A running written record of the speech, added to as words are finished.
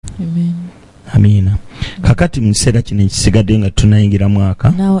Amen. Amina. Kakati mu kiseera kino ekisigadde nga tunayingira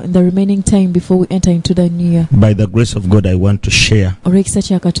mwaka. Now in the remaining time before we enter into the new year, By the grace of God I want to share olw'ekisa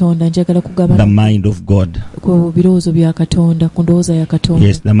kya Katonda njagala the kugabana mind of God. ku birowoozo bya Katonda, ku ndowooza ya Katonda.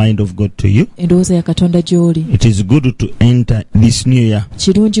 Yes, the mind of God to you. Endowooza ya Katonda gy'oli. It is good to enter this new year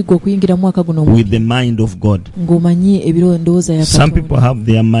Kirungi gwe okuyingira mwaka guno with the mind of God. ng'omanyi endowooza ya Some people Katonda. have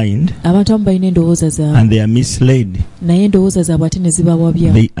their mind Abantu abamu balina endowooza zaabwe and they are misled. naye endowooza zaabwe ate ne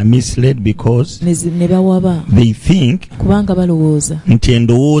zibawabya, They are misled because ne bawaba they think kubanga balowooza nti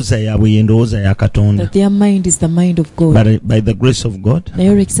endowooza yaabwe y'endowooza ya Katonda. that their mind is the mind of God. But by the grace of God, Naye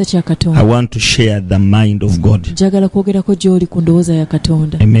olw'ekisa kya I Katonda want to share the mind of God. njagala kwogerako gy'oli ku ndowooza ya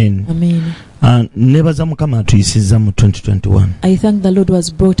Katonda. Amen. Amen. Nebaza Mukama atuyisizza mu 2021. I thank the Lord who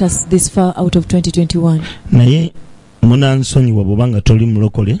has brought us this far out of 2021. Naye munansonyiwa bw'obanga toli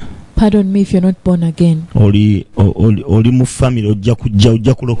mulokole, Pardon me if you're not born again. oli mu family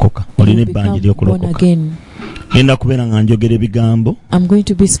ojja kulokoka, olina You ebbanja become born ly'okulokoka. again. Ngenda kubeera nga njogera ebigambo I'm going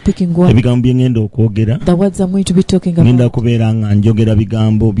to be speaking ebigambo bye ngenda okwogera. the words I'm going to be talking Ngenda about. kubeera nga njogera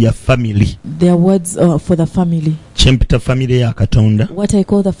bigambo bya family. They are words for the family. Kyempita family ya Katonda What I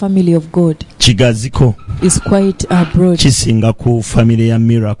call the family of God kigaziko, is quite broad. kisinga ku family ya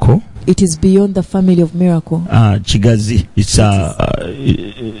miracle. It is beyond the family of miracle. Kigazi,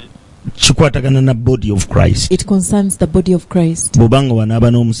 kikwatagana na body of Christ. It concerns the body of Christ. Bw'obanga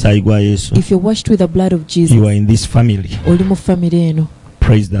wanaaba n'omusaayi gwa Yesu, If you're washed with the blood of Jesus, you are in this family. oli mu family eno.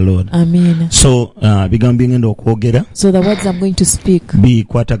 Praise the Lord. Amen. So bigambo bye ngenda okwogera So the words I'm going to speak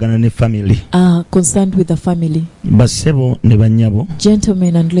bikwatagana ne family. are concerned with the family. Bassebo ne bannyabo,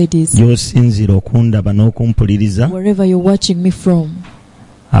 Gentlemen and ladies, gy'osinzira okundaba n'okumpuliriza, wherever you're watching me from,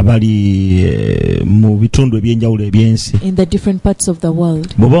 abali mu bitundu ebyenjawulo ebyensi, in the different parts of the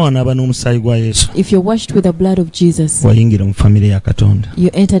world, bw'oba wanaaba n'omusaayi gwa Yesu, if you're washed with the blood of Jesus, wayingira mu family ya Katonda. you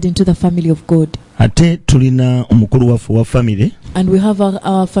entered into the family of God. Ate tulina omukulu waffe wa family, And we have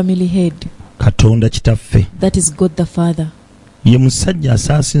our family head, Katonda kitaffe. that is God the Father. Ye musajja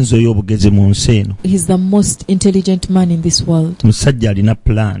asaasinze ey'obugezi mu nsi eno. He's the most intelligent man in this world. Musajja alina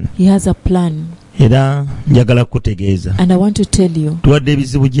plan. He has a plan. Era njagala kutegeeza, And I want to tell you, tuwadde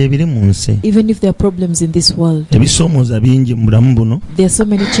ebizibu gyebiri mu nsi, even if there are problems in this world, ebisoomooza bingi mu bulamu buno, there are so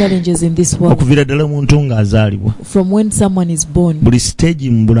many challenges in this world. okuviira ddala omuntu ng'azaalibwa. From when someone is born, Buli stage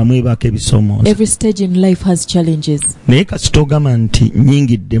mu bulamu ebaako ebisoomooza. every stage in life has challenges. Naye kasita ogamba nti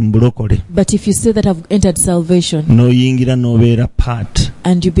nnyingidde mu bulokole, But if you say that I've entered salvation n'oyingira n'obeera part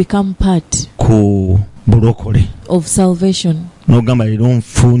and you become part ku bulokole, of salvation, n'ogamba leero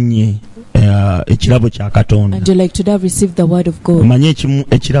nfunye ekirabo kya Katonda. and you're like, today I've received the word of God, Omanye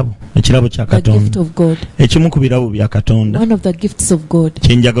ekirabo kya the gift Katonda, of God, ekimu ku birabo bya Katonda one of the gifts of God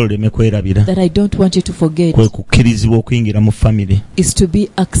kye njagala oleme kwerabira, that I don't want you to forget kwe kukkirizibwa okuyingira mu family. is to be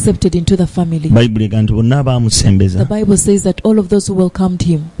accepted into the family. Bayibuli egamba nti bonna The abaamusembeza Bible says that all of those who welcomed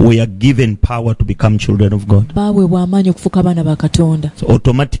him we are given power to become children of God. baweebwa amaanyi okufuuka abaana ba Katonda. So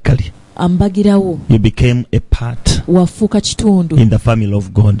automatically Ambagirawo you became a part wafuuka kitundu in the family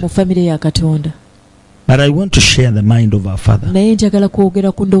of God. mu famire ya Katonda. But I want to share the mind of our Father. Naye njagala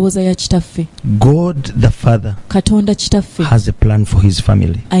kwogera ku ndowooza ya kitaffe. God the Father Katonda kitaffe has a plan for his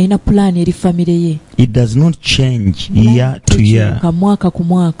family. alina pulaani eri famire ye. It does not change year to year. Tekyuka mwaka ku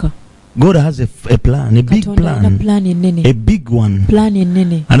mwaka. God has a plan, a big Katonda alina plan, pulaani ennene. a big one. Pulaani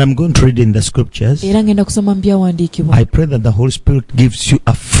ennene. And I'm going to read in the scriptures. Era ngenda kusoma mu byawandiikibwa. I pray that the Holy Spirit gives you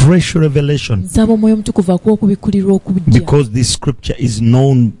a fresh revelation, Nsaba omwoyo omutukuvu akuwa okubikkulirwa okujja. because this scripture is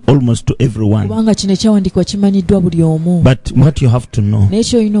known almost to everyone. Kubanga kino ekyawandiikibwa kimanyiddwa buli omu. But what you have to know, Naye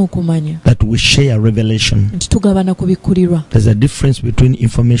ky'olina okumanya that we share revelation. nti tugabana kubikkulirwa. There's a difference between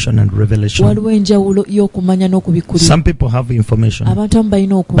information and revelation. Waliwo enjawulo y'okumanya n'okubikkulirwa. Some people have information, Abantu abamu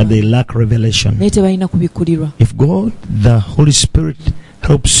balina but okumanya they lack revelation. naye tebalina kubikkulirwa. If God, the Holy Spirit,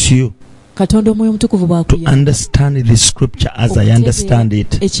 helps you Katonda omwoyo omutukuvu to bw'akuyamba understand this scripture as I understand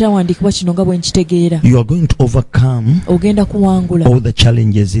it, ekyawandiikibwa kino nga bwe nkitegeera, you are going to overcome ogenda kuwangula all the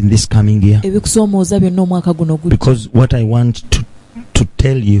challenges in this coming year. ebikusoomooza byonna omwaka guno gujja. Because what I want to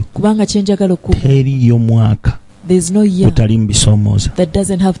tell you, Kubanga kye njagala okukuba, teri y'omwaka there's no year butali mu bisoomooza. that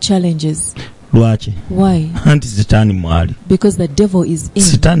doesn't have challenges. Lwaki? Why? Anti sitaani mwali. Because the devil is in.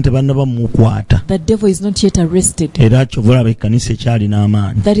 Sitaani tebannaba mukwata. The devil is not yet arrested. Era kyova olaba ekkanisa ekyalina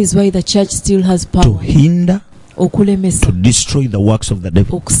amaanyi. That is why the church still has To power hinder okulemesa to destroy the works of the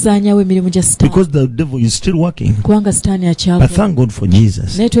devil. okusaanyawo emirimu gya sitaani Because the devil is still working. kubanga sitaani But akyakola thank God for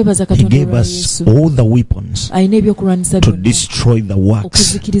Jesus. naye twebaza He katonda gave olwa us yesu all the weapons alina ebyokulwanyisa to byonna destroy the works.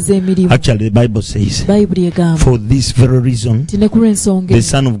 okuzikiriza emirimu. Actually, the Bible says, bayibuli egamba for this very reason, nti ne ku lw'ensonga the eyo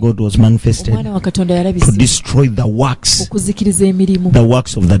Son of God was manifested omwana wa katonda to yalabisibwa destroy the works, okuzikiriza emirimu the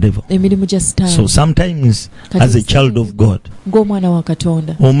works of the devil. emirimu gya sitaani. So sometimes, as a child of God, ng'omwana wa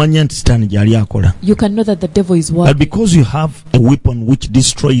katonda omanya nti sitaani gyali akola. you can know that the devil is But working. because you have a weapon which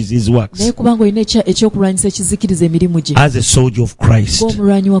destroys his works, naye kubanga olina ekyokulwanyisa ekizikiriza emirimu gye as a soldier of Christ,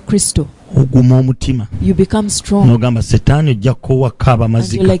 ng'omulwanyi wa kristo oguma omutima you become strong n'ogamba setaani ojja kukowakaaba and you're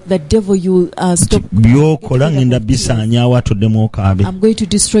amazika like the devil you stop. byokola ngenda bisaanyaawo atuddemu okaabe. I'm going to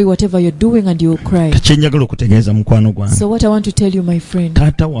destroy whatever you're doing and you'll cry. Kyenjagala okutegeeza mukwano gwange, So what I want to tell you, my friend,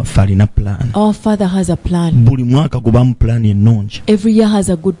 taata waffe alina pulaani. our Father has a plan. Buli mwaka gubamu pulaani ennungi, Every year has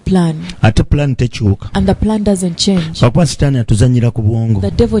a good plan ate pulaani tekyuka. and the plan doesn't change. Lwakuba sitaani atuzanyira ku bwongo.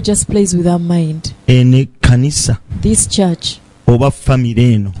 The devil just plays with our mind. Eno ekkanisa This church oba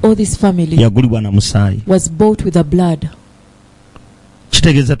famire eno or this family yagulibwa na musaayi. was bought with a blood.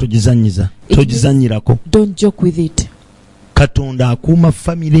 Kitegeeza togizanyiza, togizanyirako. Don't joke with it. Katonda akuuma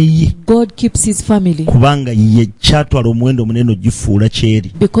famire ye God keeps his family kubanga ye kyatwala omuwendo omunene ogifuula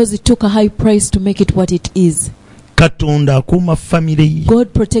kyeri. because it took a high price to make it what it is. Katonda akuuma famire ye. God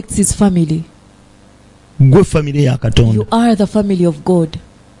protects his family. Gwe famire ya Katonda. You are the family of God.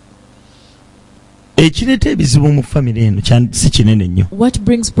 Ekireeta ebizibu mu famire eno si kinene nnyo. What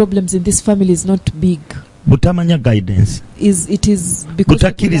brings problems in this family is not big. Butamanya guidance. It is because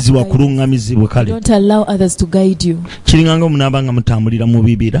Butakkirizibwa you kulungamizibwa kale. don't allow others to guide you. Kiringanga omunaaba nga mutambulira mu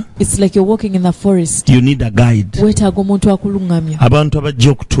bibira. It's like you're walking in the forest. You need a guide. Weetaaga omuntu akulungamya. Abantu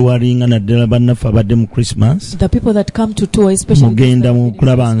abajja okutuwalinga naddala bannaffe abadde mu Christmas. The people that come to tour, especially Mugenda mu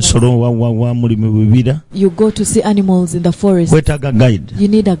kulaba nsolo wa muli mu bibira. you go to see animals in the forest. Weetaaga guide. You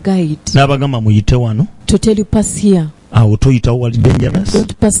need a guide N'abagamba muyite wano. to tell you pass here. Awo toyitawo wali dangerous.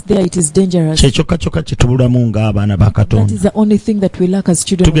 Don't pass there, it is dangerous. Kyekyoka kyokka kye tubulamu ng'abaana ba That Katonda. is the only thing that we lack as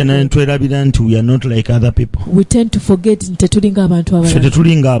children of Tugenda ne God. twerabira nti we are not like other people. We tend to forget nti tetulinga abantu Ffe abalala.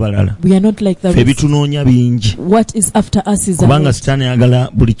 tetuli ng'abalala. We are not like the Ffe rest. bitunoonya bingi. What is after us is a Kubanga lot. sitaani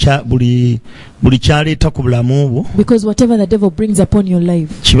ayagala buli kyaleeta ku bulamu bwo Because whatever the devil brings upon your life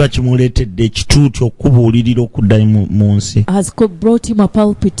kiba kimuleetedde ekituuti okubuulirira okuddayo mu nsi. has brought him a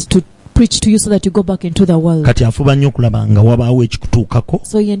pulpit to preach to you so that you go back into the world. Kati afuba nnyo okulaba nga wabaawo ekikutuukako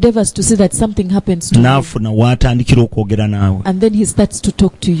So he endeavors to see that something happens to you. n'afuna w'atandikira okwogera naawe. And then he starts to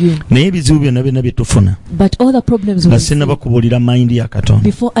talk to you. Naye ebizibu byonna byonna bye tufuna But all the problems we nga see, sinnaba kubuulira mayindi ya Katonda.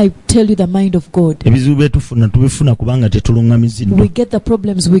 before I tell you the mind of God, Ebizibu bye tufuna tubifuna kubanga tetulungamiziddwa. we get the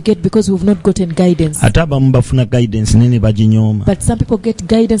problems we get because we've not gotten guidance. Ate abamu bafuna guidance naye ne baginyooma. But some people get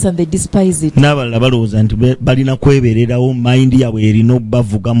guidance and they despise it. N'abalala balowooza nti balina kwebeererawo mayindi yaabwe erina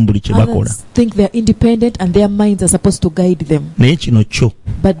obbavuga mu buli kye bakola. Others think they're independent and their minds are supposed to guide them. Naye kino kyo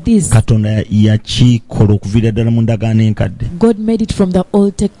But this, Katonda yakikola okuviira ddala mu ndagaano enkadde God made it from the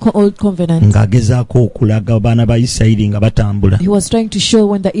old covenant. ng'agezaako okulaga abaana ba Isirayiri nga batambula. He was trying to show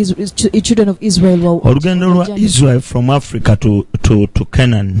when the children of Israel were Olugendo on lwa the journey. Israel from Africa to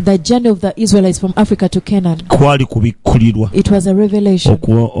Canaan The journey of the Israelites from Africa to Canaan. kwali kubikkulirwa. It was a revelation.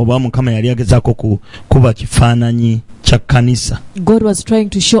 Oba Mukama yali agezaako kuba kifaananyi kya kkanisa. God was trying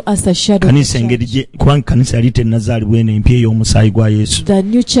to show us a shadow of Kanisa the engeri church. kubanga kanisa yali tennazaalibwa eno empya ey'omusaayi gwa Yesu. The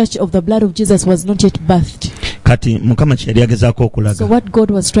new church of the blood of Jesus was not yet birthed. Kati Mukama kye yali agezaako So okulaga what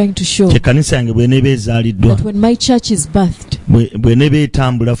God was trying to show, kye kanisa yange bw'eneeba ezaaliddwa that when my church is birthed, bw'eneeba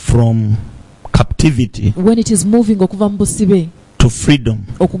etambula from captivity when it is moving okuva mu busibe to freedom,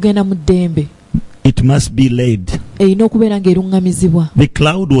 okugenda mu ddembe, it must be led. erina okubeera ng'erungamizibwa. The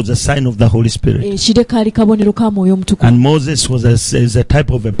cloud was a sign of the Holy Spirit. Ekire kaali kabonero ka Mwoyo Omutukuvu. And Moses was a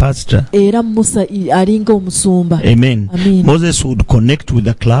type of a pastor. Era Musa alinga omusumba. Amen. Amen. Moses would connect with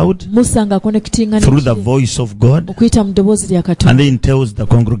the cloud Musa ng'akonectinga through the voice of God okuyita mu ddoboozi lya and Katonda. then tells the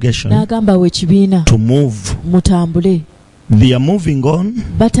congregation N'agamba awo ekibiina to move. mutambule. They are moving on,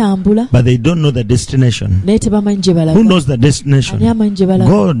 Batambula but they don't know the destination. naye tebamanyi gye Who balaga. knows the Ani destination? amanyi gye balaga?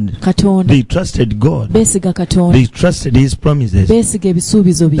 God. Katonda. They trusted God. Beesiga Katonda. They trusted His promises. Beesiga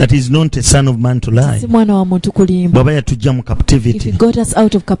ebisuubizo bye. That is not a son of man to lie. Si mwana wa muntu kulimba. Bw'aba yatujja mu If he captivity got us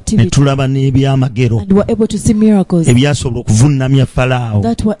out of ne captivity tulaba n'ebyamagero and were able to see miracles ebyasobola okuvunnamya Falaawo.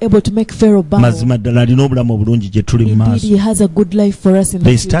 that were able to make Pharaoh bow, Mazima ddala alina obulamu obulungi gye tuli mu indeed maaso. he has a good life for us in the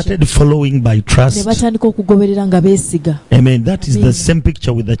They future. started following by Ne trust. batandika okugoberera nga beesiga. Amen. That is Amen. the same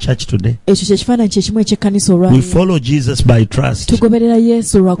picture with the church today. ekyo kye kifaananyi kye kimu ekyekkanisa We olwaleero. follow Jesus by trust. Tugoberera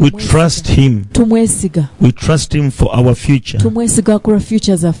Yesu olwa We trust kumwesiga. him. Tumwesiga. We trust him for our future. Tumwesiga ku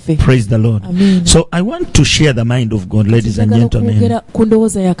future zaffe. Praise the Lord. Amen. So I want to share the mind of God, ladies and Njagala gentlemen. okwogera ku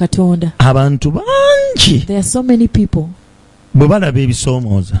ndowooza ya Katonda. Abantu bangi There are so many people, bwe balaba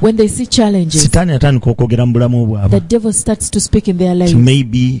ebisoomooza, when they see challenges, sitaani atandika okwogera mu bulamu the bwabwe. devil starts to speak in their lives.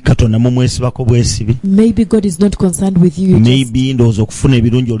 Maybe Katonda mumwesibako bwesibi. Maybe God is not concerned with you. Maybe ndowooza okufuna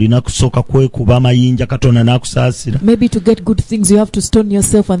ebirungi olina kusooka kwekuba amayinja Katonda n'akusaasira. Maybe to get good things you have to stone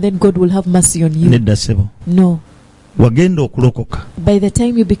yourself and then God will have mercy on you. Nedda ssebo, No. wagenda okulokoka By the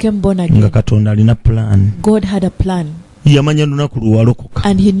time you became born nga again, Katonda alina plan. God had a plan Yamanya lunaku lwe walokoka.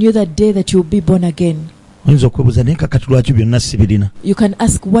 and he knew that day that you will be born again. Oyinza okwebuuza naye kakati lwaki byonna sibirina? You can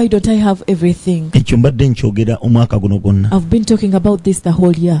ask, why don't I have everything? Ekyo mbadde nkyogera omwaka guno gwonna. I've been talking about this the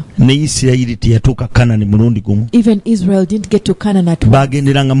whole year. Ne Isirayiri teyatuuka Kanani mulundi gumu. Even Israel didn't get to Canaan at once.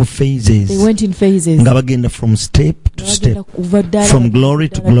 Bagenderanga mu phases. They went in phases. Nga bagenda from step to step. Kuva ddala From glory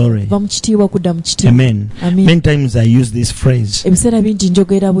to glory. kuva mu kitiibwa kudda mu kitiibwa. Amen. Amen. Many times I use this phrase Ebiseera bingi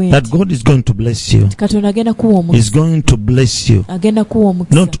njogera bwe that nti God is going to bless you. Katonda agenda kuwa omukisa. He's going to bless you. Agenda kuwa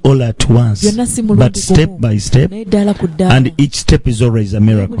omukisa. Not all at once, Byonna si but mulundi step gumu. by step. Naye ddala ku ddala. And each step is always a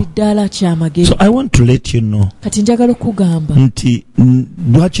miracle. Buli ddala kyamageri. So I want to let you know Kati njagala okugamba. nti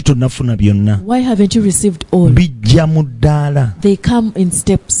lwaki tonafuna byonna? Why haven't you received all? Bijja mu ddaala. They come in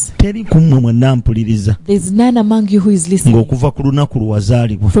steps. Teri ku mmwe mwenna mpuliriza There's none among you who is listening. ng'okuva ku lunaku lwe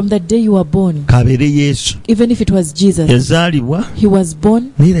wazaalibwa From the day you were born, kabeere Yesu. even if it was Jesus, Yazaalibwa he was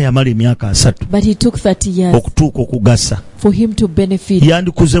born, naye era yamala emyaka 3 but he took 30 years okutuuka okugasa. for him to benefit.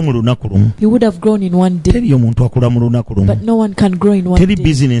 Yandikuze mu lunaku lumu. He would have grown in one day, Teri omuntu akula mu lunaku lumu. but no one can grow in one Teri day.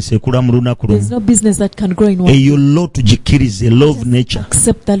 bizinensi ekula mu lunaku There's lumu. no business that can grow in one Eyo day. law tugikkirize, law of nature.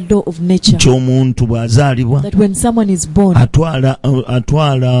 Accept the law of nature. Nti omuntu bw'azaalibwa That when someone is born, atwala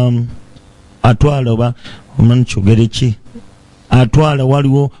oba omanyi kyogere ki, atwala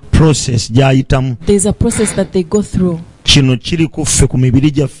waliwo process gy'ayitamu. there's a process that they go through. Kino kiri ku ffe ku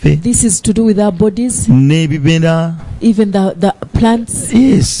mibiri gyaffe This is to do with our bodies, n'ebimera. even the plants.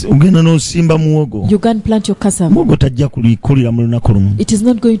 Yes, ogenda n'osimba muwogo. You can plant your cassava. Muwogo tajja kulira mu lunaku lumu. It is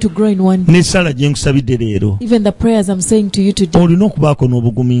not going to grow in one day. N'essala gye nkusabidde leero Even the prayers I'm saying to you today, olina okubaako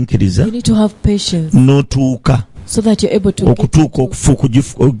n'obugumiikiriza you need to have patience n'otuuka so that you're able to get okutuuka okufa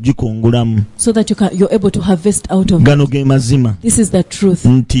okugikongolamu. so that you're able to harvest out of it. Gano ge mazima This is the truth.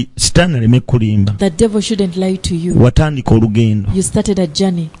 nti sitaani aleme kulimba. The devil shouldn't lie to you. Watandika olugendo You started a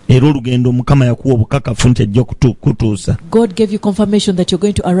journey. era olugendo Mukama yakuwa obukakafu nti ajja kutuusa. God gave you confirmation that you're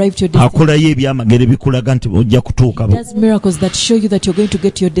going to arrive to your destination. Akolayo ebyamagero bikulaga nti ojja kutuuka. He does miracles that show you that you're going to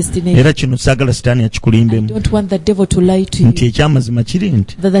get to your destination. Era kino saagala sitaani I akikulimbemu don't want the devil to lie to nti you. ekyamazima kiri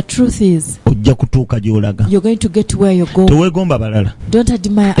nti That the truth is, ojja kutuuka gy'olaga. you're going to get to where you're going. Teweegomba balala. Don't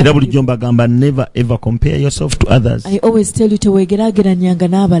admire Era other bulijjo people. mbagamba never ever compare yourself to others. I always tell you tewegeraageranyanga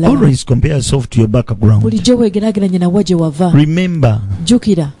n'abalala. Always compare yourself to your background. Bulijjo wegeraageranya na wa gye wava. Remember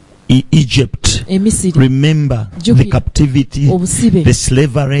Jjukira Egypt. Emisiri, Remember the Jjukira captivity, obusibe, the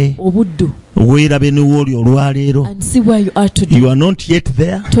slavery. obuddu, Weerabe ne wooli olwaleero. and see where you are today. You are not yet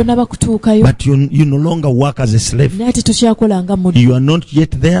there, Tonaba kutuukayo, but you no longer work as a slave. naye ate tokyakola nga muddu. You are not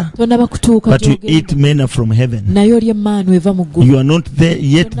yet there, Tonaba kutuuka but you eat gy'ogenda, manna from heaven. naye olya emmaanu eva mu ggulu. You are not there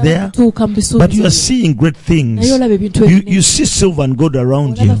yet Tonaba there, kutuuka mu but you are bisuubizo, seeing great things. naye olaba ebintu You ebinene. see silver and gold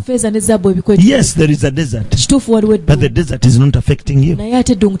around Olaba you. feeza ne zaabu ebikwetaaga. Yes, there is a desert, Kituufu waliwo but the eddungu, desert is not affecting you. naye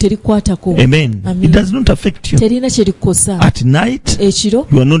ate eddungu terikukwatako. Amen. Amen. It does not affect you. Terina kye likosa. At night, Ekiro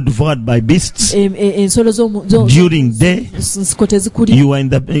you are not devoured by beasts. ensolo During day, nsiko tezikuli you are in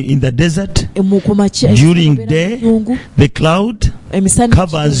the desert. ku makya. During ekibeera day, eddungu, the cloud emisana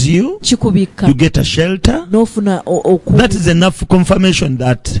covers you. kikubikka, You get a shelter. n'ofuna That is enough confirmation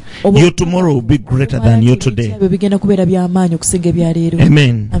that your tomorrow will be greater than your today. Ebyo bigenda kubeera by'amaanyi okusinga ebya leero.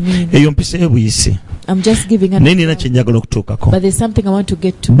 Amen. Amen. Eyo mpiseyo buyisi. I'm just giving an Naye nina kye njagala okutuukako. but there's something I want to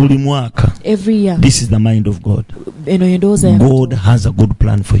get to. Buli mwaka, Every year, this is the mind of God. eno y'endowooza ya God has a good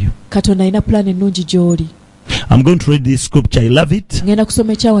plan for you. Katonda alina plan ennungi gy'oli. I'm going to read this scripture. I love it. Ngenda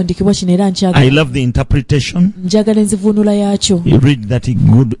kusoma ekyawandiikibwa kino era I nkyagala. love the interpretation. Njagala enzivuunula yaakyo. You read that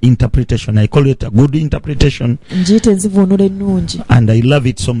good interpretation. I call it a good interpretation, Ngiyita enzivuunula ennungi and I love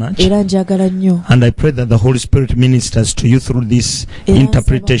it so much. era njagala nnyo. And I pray that the Holy Spirit ministers to you through this Era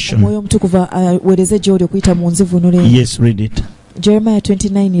interpretation. nsaba Omwoyo Omutukuvu aweereze gy'oli okuyita mu nzivuunula eyo. Yes, read it. Jeremiah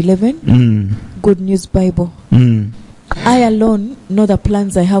 29:11, Good News Bible. I alone know the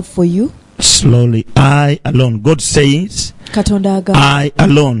plans I have for you. Slowly. I alone. God says, Katonda agamba I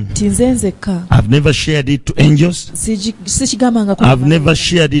alone. nze nzekka. I've never shared it to angels. Sikigambangako I've never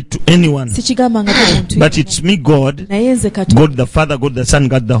shared it to anyone. sikigambangako muntu. But it's me, God, Naye nze Katonda. God the Father, God the Son,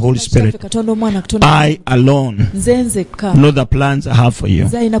 God the Holy Spirit. Katonda omwana Katonda. I alone Nze nzekka. know the plans I have for you.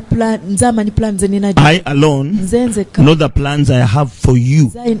 Nze amanyi plan ze nina. I alone Nze nzekka. know the plans I have for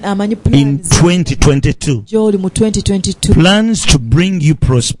you Amanyi in plan 2022. gy'oli mu 2022. Plans to bring you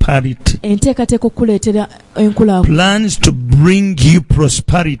prosperity. Enteekateeka okukuleetera enkulaakulana. Plans to bring you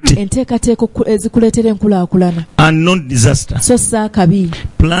prosperity Enteekateeka ezikuleetera enkulaakulana. and not disaster. So si akabi.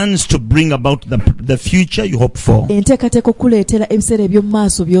 Plans to bring about the future you hope for. Enteekateeka okukuleetera ebiseera eby'omu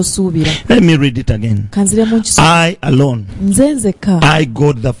maaso by'osuubira. Let me read it again. Kanziremu nkisoma. I alone, Nze nzekka. I,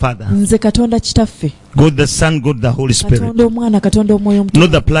 God the Father, Nze Katonda kitaffe. God the Son, God the Holy Spirit, Katonda omwana Katonda omwoyo know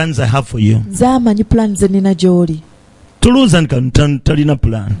omutukuvu. the plans I have for you. Nze amanyi plan ze nina gy'oli. Tulowooza nti talina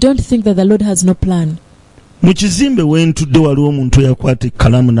plan. Don't think that the Lord has no plan. Mu kizimbe we ntudde waliwo omuntu yakwata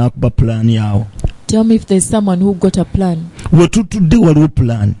ekkalamu n'akuba pulaani awo. Tell me if there's someone who got a plan. We tutudde waliwo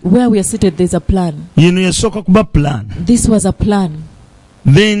pulaani. Where we are seated, there's a plan. Yino yasooka kuba pulaani. This was a plan.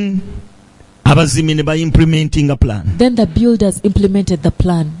 Then abazimbi ne ba-implementing a plan. Then the builders implemented the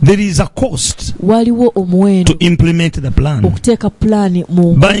plan. There is a cost Waliwo omuwendo to implement the plan. okuteeka plan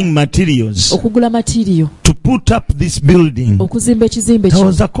mu Buying materials okugula material to put up this building, okuzimba ekizimbe there kino.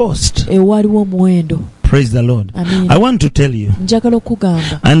 was a cost. Waliwo omuwendo. Praise the Lord. Amen. I want to tell you, Njagala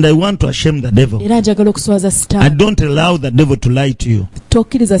okugamba and I want to ashame the devil. era njagala okuswaza I sitaani. don't allow the devil to lie to you.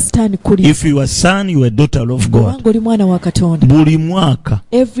 Tokkiriza sitaani kuli. If you are son, you are daughter of God. Kubanga oli mwana wa Katonda. Buli mwaka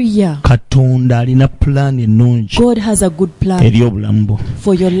Every year Katonda alina plan ennungi God has a good plan eri obulamu bwo.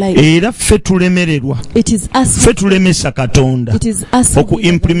 for your life. Era ffe tulemererwa, It is us. ffe tulemesa Katonda It is us oku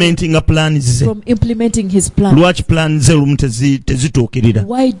implementing plans ze. from implementing his plan. Lwaki plan ze lumu tezituukirira?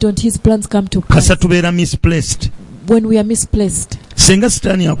 Why don't his plans come to pass Kasa tubeera misplaced. when we are misplaced? Senga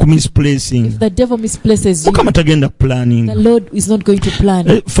sitaani akumisplacing, The devil misplaces you. Mukama tagenda kuplanning. The Lord is not going to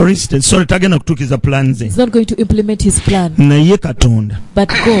plan. For instance, sorry, tagenda kutuukiza plan ze. He's not going to implement his plan. Naye Katonda But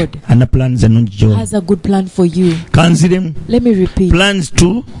God ana plans ennungi gy'oli. has a good plan for you. Kanziremu. Let me repeat. Plans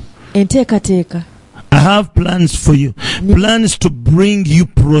to, Enteekateeka. I have plans for you. Plans to bring you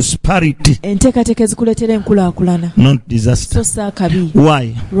prosperity, Enteekateeka ezikuleetera enkulaakulana. not disaster. So si akabi.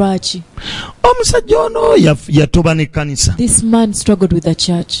 Why? Lwaki? Omusajja ono yatoba n'ekkanisa. This man struggled with the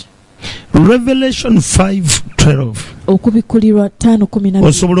church. Revelation 5:12. Okubikkulirwa 5:12.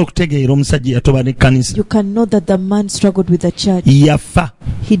 Osobola okutegeera omusajja yatoba n'ekkanisa. You can know that the man struggled with the church. Yafa.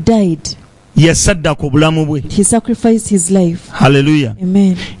 He died. Yasaddaka obulamu bwe. He sacrificed his life. Hallelujah.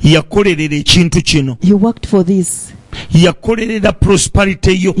 Amen. Yakolerera ekintu kino. He worked for this. Yakolerera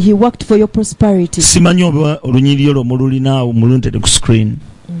prosperity yo. He worked for your prosperity. Simanyi oba olunyiriri olwo mululinawo muluntere ku screen.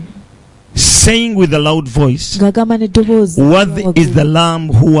 Saying with a loud voice, Ng'agamba n'eddoboozi. worthy is the lamb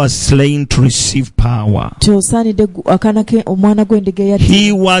who was slain to receive power. Kyosaanidde akaana ke omwana gw'endiga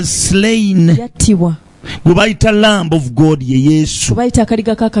He was slain. yattibwa. Gwe bayita lamb of God ye Yesu. Bayita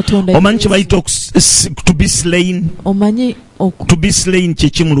akaliga ka Katonda. Omanyi kye bayita to be slain? Omanyi To be slain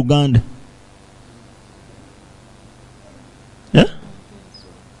kyeki mu Luganda? Yeah?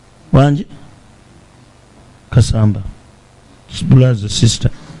 Wanji? Kasamba. Brother, sister.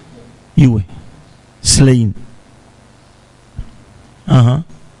 Iwe. Slain.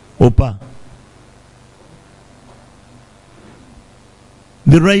 Opa.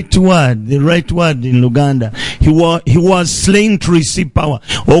 The right word in Luganda. He was slain to receive power.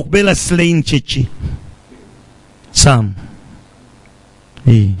 Okubela slain chechi. Sam.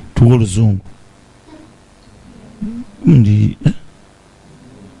 Tuwa oluzungu.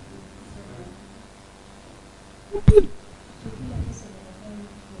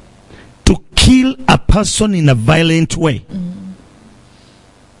 To kill a person in a violent way.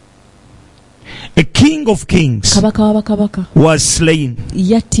 A king of kings kabaka w'abakabaka was slain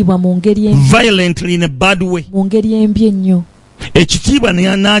yattibwa mu ngeri violently in a bad way. mu ngeri embi ennyo. Ekitiibwa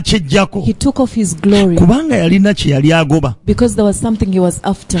n'akyeggyako He took off his glory kubanga yalina kye yali agoba. because there was something he was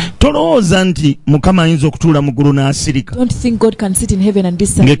after. Tolowooza nti Mukama ayinza okutuula mu ggulu n'asirika Don't think God can sit in heaven and be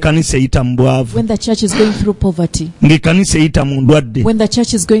silent ng'ekkanisa eyita mu bwavu, when the church is going through poverty, ng'ekkanisa eyita mu ndwadde. when the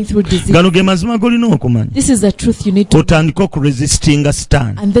church is going through disease. Gano ge mazima g'olina okumanya. This is the truth you need to, Otandika okuresistinga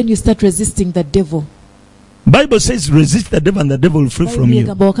sitaani. and then you start resisting the devil. Bible says resist the devil and the devil will flee from you.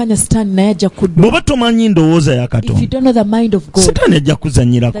 Egamba wakanya sitaani naye ajja kuddwa. Bw'oba tomanyi ndowooza ya If you Katonda, don't know the mind of God, sitaani ajja the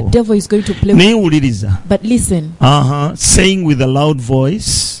kuzanyirako. devil is going to play with Naye you. wuliriza. But listen, Saying with a loud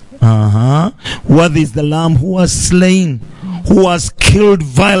voice, worthy is the lamb who was slain, who was killed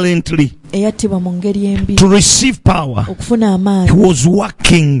violently eyattibwa mu ngeri embi to receive power. okufuna He amaanyi. was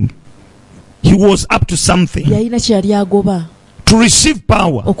working He was up to something. yalina kye yali agoba To receive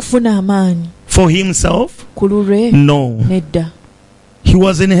power okufuna amaanyi for himself? ku lulwe No. nedda. He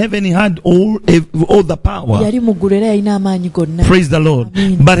was in heaven. He had all the power. Yali mu ggulu era yalina amaanyi gonna. Praise the Lord.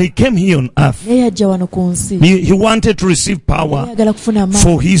 Amen. But he came here on earth. naye yajja wano ku nsi He wanted to receive power yagala kufuna amaanyi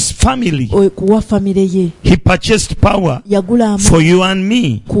for his family. kuwa famire ye. He purchased power Yagula for amaanyi you and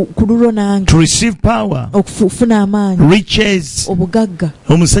me ku lulwo nange to receive power. okufuna amaanyi Riches. obugagga.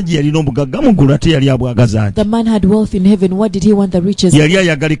 Omusajja yalina obugagga mu ggulu ate yali abwagaza ati. The man had wealth in heaven. What did he want the riches? Yali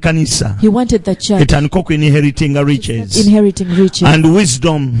ayagala ekkanisa He wanted the church. etandika okuinheritinga riches Inheriting riches. and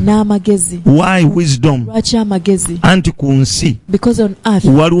wisdom. N'amagezi. Why wisdom? Lwaki amagezi? Anti ku nsi Because on earth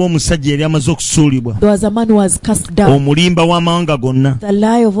waliwo omusajja yali amaze okusuulibwa, there was a man who was cast down, omulimba w'amawanga gonna, the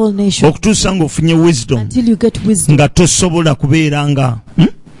lie of all nations, okutuusa ng'ofunye wisdom until you get wisdom. nga tosobola kubeera nga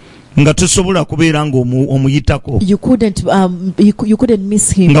omuyitako, You couldn't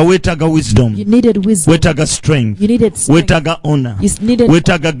miss him. nga weetaaga wisdom, You needed wisdom. weetaaga strength, You needed strength. weetaaga honor, You needed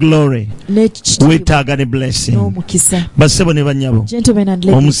weetaaga glory, n'ekitiibwa weetaaga ne blessing. n'omukisa. Bassebo ne bannyabo, Gentlemen and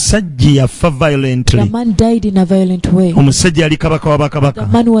ladies, omusajja yafa the violently. man died in a violent way. Omusajja yali kabaka wa The bakabaka,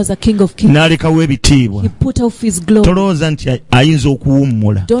 man who was a king of kings. n'alekawo ebitiibwa. He put off his glory. Tolowooza nti ayinza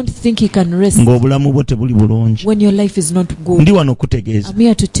okuwummula Don't think he can rest ng'obulamu bwo tebuli bulungi. when your life is not good. Ndi wano okutegeeza, I'm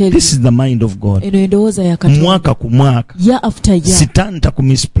here to tell you, this is the mind of God. eno endowooza ya Katonda. Mwaka ku mwaka Year after year, sitaani the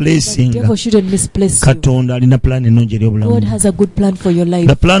takumisplacinga. devil shouldn't misplace you. Katonda alina plan ennungi eri God obulamu. has a good plan for your life.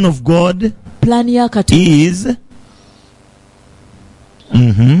 The plan of God Plan ya Katonda is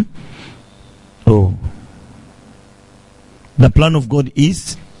the plan of God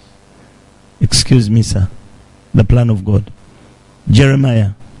is, excuse me sir, the plan of God,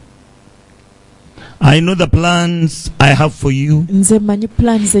 Jeremiah, I know the plans I have for you, nze manyi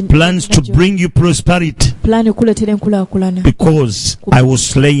plans to bring you prosperity, plan okuletera enkulaakulana. because I was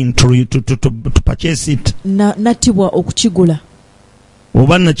slain to purchase it. Nattibwa okukigula.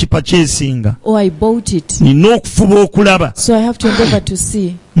 Oba nakipurchasinga, Oh, I bought it. nina okufuba okulaba So I have to endeavor to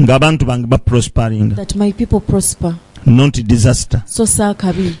see ng'abantu bange baprosperinga, that my people prosper. not disaster. So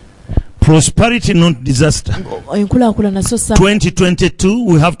saakabi. Prosperity, not disaster. Enkulaakulana so saa. 2022,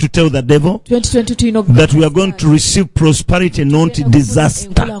 we have to tell the devil 2022 ino that we are going to receive prosperity, not disaster.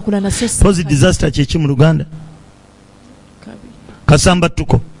 enkulaakulana so saa. Suppose disaster kyeki mu Luganda?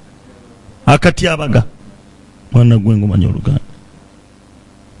 Kasambattuko, akatyabaga. Mwana gwe ngumanya Oluganda.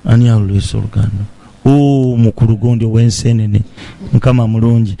 Ani alwesa Oluganda? Mukulu gondi ow'ensenene. Mukama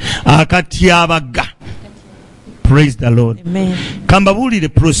mulungi. Akatyabaga. Praise the Lord. Amen. Kambabuulire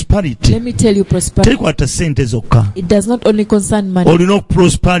prosperity. Let me tell you, prosperity, Tekwata ssente zokka. it does not only concern money. Olina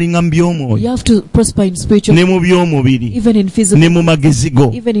okuprosperinga mu You by'omwoyo, have to prosper in spiritual, ne mu by'omubiri, even in ne physical, mu magezi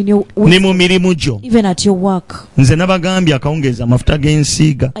go, even in your ne mu mirimu gyo. even at your work. Nze nabagambye akawungeeza amafuta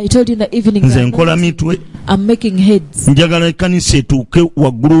g'ensiiga. I told you in the evening Nze that nkola mitwe. I'm making heads. Njagala ekkanisa etuuke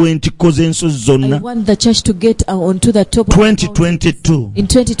waggulu w'entikko z'ensozi I zonna. want the church to get onto the top of the mountain. 2022 In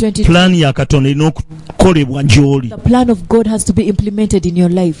 2022, pulaani ya Katonda erina okukolebwa gy'oli. the plan of God has to be implemented in your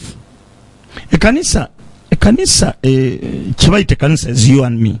life. Ekkanisa kibayita ekkanisa is you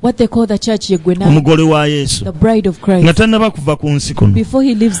and me, What they call the church, Yegwena, omugole wa Yesu, the bride of nga Christ. tannaba kuva ku nsi kuno, Before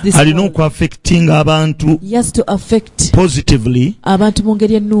he leaves this alina world, okuaffectinga abantu he has to affect positively abantu mu ngeri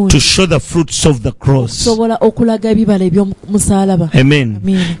to ennungi show the fruits of the cross. okusobola okulaga ebibala eby'omusalaba. Amen.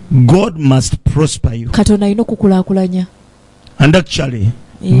 Amen. God must prosper you. Katonda alina okukulaakulanya. And actually,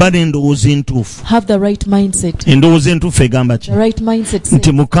 bali endowooza entuufu. Have the right mindset. Endowooza entuufu egamba ki? The right mindset says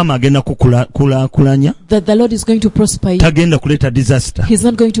Nti Mukama agenda kukulaakulanya, that the Lord is going to prosper you. tagenda kuleeta disaster. He's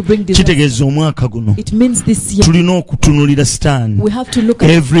not going to bring disaster. Kitegeeza omwaka guno It means this year tulina okutunulira stand. we have to look at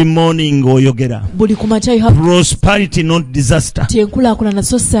Every morning oyogera buli kumakya you have prosperity, not disaster. ti enkulaakulana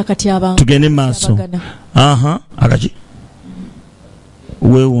so si akatyabanga. Tugende maaso. Akaki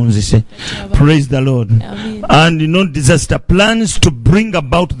weewunzise. Praise the Lord. Amen. And not disaster, plans to bring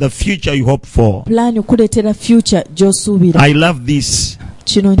about the future you hope for. Plan okuleetera future gy'osuubira. I love this.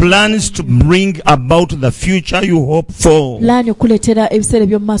 Kino Plans to bring about the future you hope for. plan okuleetera ebiseera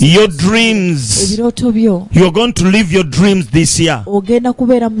eby'omumaaso. Your dreams. Ebirooto byo You are going to live your dreams this year. ogenda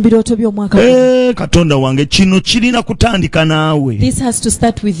kubeera mu birooto by'omwaka guno. Katonda wange, kino kirina kutandika naawe. This has to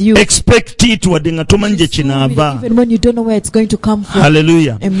start with you. Expect it wadde nga tomanyi gye kinaava. Even when you don't know where it's going to come from.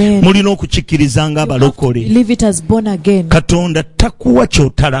 Hallelujah. Amen. Mulina okukikkirizanga You have to abalokole. believe it as born again. Katonda takuwa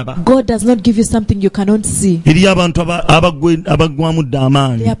kyotalaba. God does not give you something you cannot see. Eri abantu abagwamu dda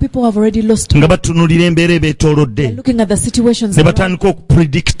amaanyi There are people who have already lost nga hope. batunulira embeera beetoolodde They're looking at the situations ne around, batandika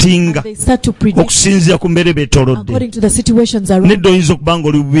okupredictinga and they start to predict okusinziira ku mbeera beetoolodde. according to the situations around. Nedda oyinza okuba nga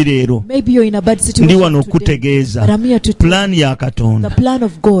oli bubi leero. Maybe you're in a bad Ndi situation wano today, okutegeeza but I'm here to tell pulaani ya the Katonda. plan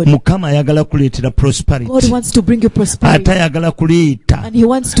of God. Mukama ayagala kuleetera prosperity. God wants to bring you Ate prosperity, ayagala kuleeta and He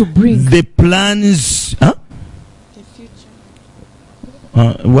wants to bring the plans.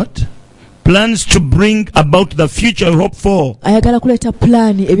 What? Plans to bring about the future I hope for. ayagala kuleeta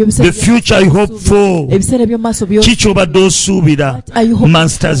pulaani The future I hope for. ebiseera eby'omumaaso Kiki ky'obadde osuubira? What are you hoping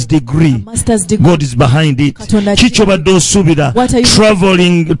Master's for? degree. A master's degree. God is behind it. Katonda Kiki ky'obadde osuubira? What are you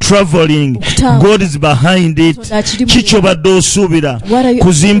Traveling. Okutambula. God is behind it. Katonda akiri mu Kiki ky'obadde osuubira? What are you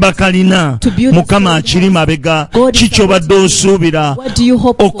Kuzimba kalina. To build Mukama a akiri mabega. God is Kiki ky'obadde osuubira? What do you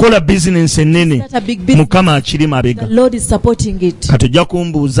hope for? Okola business ennene. Start a big business. Mukama akiri mabega. The Lord is supporting it. Katojja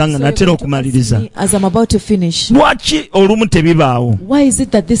kumbuuza nga So natera you're going to okumaliriza. ask me as I'm about to finish, Lwaki olumu tebibaawo? why is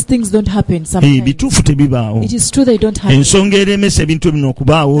it that these things don't happen sometimes? Bituufu tebibaawo. It is true they don't happen. Ensonga eremesa ebintu bino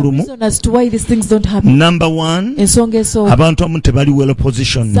okubaawo The olumu. reason as to why these things don't happen. Number one, Ensonga eso, abantu abamu tebali well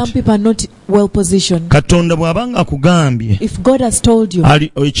positioned. some people are not well positioned. Katonda bw'abanga akugambye If God has told you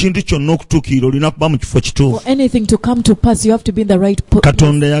ekintu kyonna okutuukirira olina kuba mu kifo for kituufu. anything to come to pass, you have to be in the right place.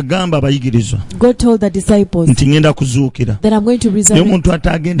 Katonda yagamba abayigirizwa God told the disciples nti ngenda kuzuukira. that I'm going to Naye resurrect. omuntu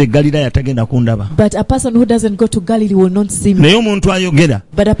atagenda e Ggaliraaya tagenda kundaba. But a person who doesn't go to Galilee will not see me. Naye omuntu ayogera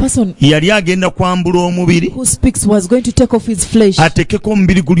But a person yali agenda kwambula omubiri who speaks was going to take off his flesh, atekeko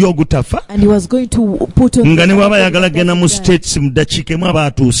omubiri guli ogutafa. and he was going to put on Nga ne bw'aba the ayagala genda mu body that states mu ddakiika emu aba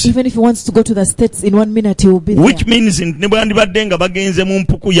atuuse. even if he wants to go to the States in 1 minute, he will be there. Which means nti ne bwandibadde nga bagenze mu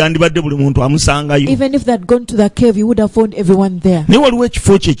mpuku yandibadde buli muntu amusangayo. Even if they had gone to the cave, he would have found everyone there. Naye waliwo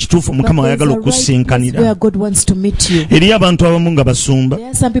ekifo kye ekituufu But Mukama there's ayagala a right place okusinkanira. where God wants to meet you. Eriyo abantu abamu nga basumba. There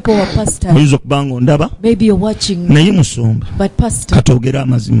are some people who are pastors. Oyinza okuba nga ondaba Maybe you're watching, naye musumba. but pastor, Katwogere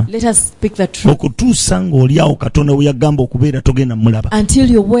amazima. let us speak the truth. Okutuusa ng'oli awo Katonda we yagamba okubeera togenda mulaba. Until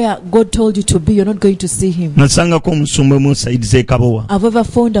you're where God told you to be, you're not going to see him. Nasangako omusumba mu Saidi Zekabowa. I've ever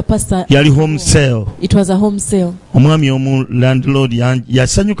found a pastor. Yali home sale. It was a home sale. Omwami omu landlord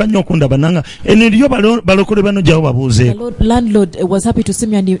yasanyuka nnyo okundaba nanga eno eriyo balokole bano gyawo The babuuzeeko. landlord was happy to see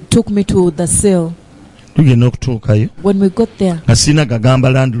me, and he took me to the sale. Tugenda okutuukayo When we got there, nga sirina gagamba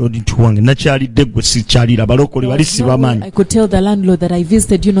landlord nti wange nakyalidde gwe sikyalira balokole there bali was no way sibamanyi. I could tell the landlord that I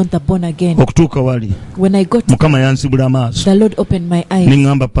visited you, not the born again. Okutuuka wali When I got Mukama yanzibula amaaso the Lord opened my eyes,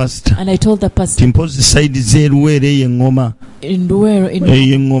 neŋŋamba pastor and I told the ti pastor, mpozi sayidi z'eruweero eyo eŋŋoma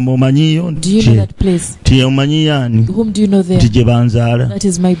eyo eŋŋoma omanyiyo do you know that place? ti omanyiyo ani Whom do you know there? nti gye banzaala. That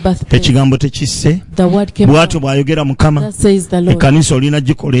is my birthplace. Ekigambo tekisse The word came bw'atyo out. bw'ayogera Mukama. That says the Lord. Ekkanisa olina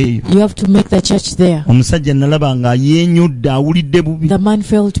gikola eyo. You have to make the church there. Omusajja nalaba nga yeenyudde awulidde bubi The man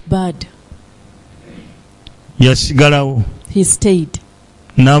felt bad. yasigalawo He stayed.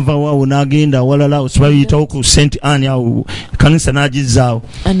 n'avaawo awo n'agenda awalala osibabiyitawo ku St Anne awo ekkanisa n'agizzaawo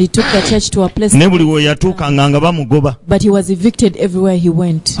And he took the church to a place, ne buli we yatuukanga nga bamugoba. but he was evicted everywhere he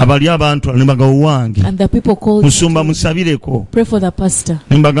went. Abali abantu ne bagawo wange And the people called me musumba to musabireko. pray for the pastor.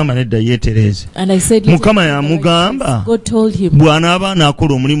 Ne mbagamba nedda yeetereeze. And I said, "Let Mukama him do the right yamugamba things." God told him, bw'anaaba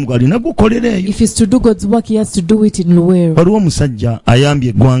anaakola omulimu gw'alina gukolera eyo. if he's to do God's work, he has to do it in Luweero. Waliwo omusajja ayambye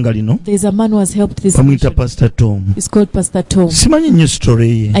eggwanga lino There's a man who has helped this bamuyita nation. Pastor Tom. He's called Pastor Tom. Simanyi nnyo sitole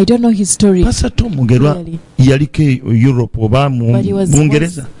ye. I don't know his story Pastor Tom mugerwa clearly, yaliko Europe oba mu but he was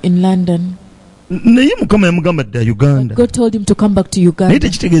Bungereza. once in London. Naye Mukama yamugamba dda Uganda. But God told him to come back to Naye Uganda.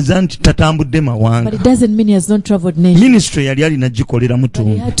 tekitegeeza nti tatambudde But mawanga. it doesn't mean he has not traveled nation. Ministry yali alina gikolera But he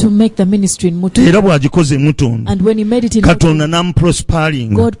mutundu. had to make the ministry in Mutu. Era bw'agikoze mutundu. And when he made it in Katonda Mutu,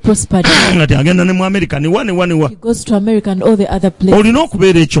 n'amuprosparinga. God prospered him. Nga agenda ne mu America ne wa. He goes to America and all the other places. Olina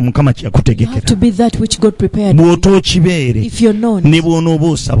okubeera ekyo Mukama kye You have to yakutegekera. be that which God prepared. Bw'otookibeere If you're known, ne bw'onooba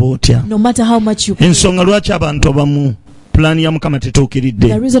osaba otya. no matter how much you pray, Ensonga lwaki abantu abamu pulaani ya Mukama the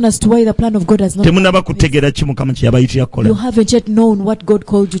tetuukiridde. reason as to why the plan of God has not Temunaba kutegeera ki Mukama kye yabayitira you kukola. haven't yet known what God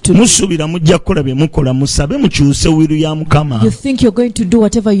called you to do. Musuubira mujja kukola bye mukola musabe mukyuse wiru ya Mukama. You think you're going to do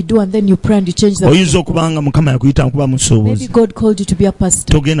whatever you do, and then you pray and you change the Oyinza okuba nga Mukama yakuyita kuba Maybe musuubuzi. God called you to be a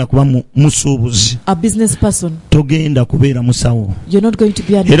pastor, Togenda kuba musuubuzi. a business person. Togenda kubeera musawo. You're not going to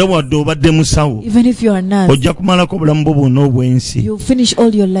be a Era wadde obadde musawo even if you're a nurse, ojja kumalako obulamu bwo bwonna obw'ensi you'll finish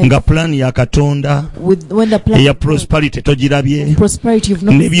all your life nga pulaani ya Katonda with when the plan eya of God, prosperity togirabye prosperity you've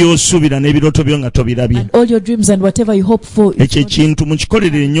not ne by'osuubira n'ebirooto byo nga tobirabye. and all your dreams and whatever you hope for. is Ekyo not- ekintu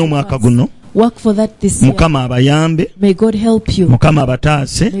mukikolerere nnyo omwaka guno. Work for that this year. Mukama abayambe, May God help you. Mukama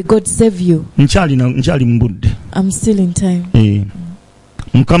abataase. May God save you. Nkyali mu budde. I'm still in time.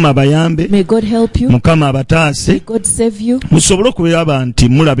 Mukama abayambe, May God help you. Mukama May abataase, God save you musobole okulaba nti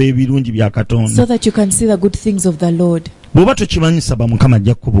mulaba ebirungi bya so Katonda. that you can see the good things of the Lord. bw'oba tokimanyi saba Mukama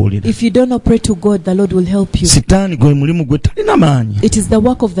ajja kukubuulira. If you don't know, pray to God, the Lord will help you. Sitaani gwe mulimu gwe talina maanyi. It is the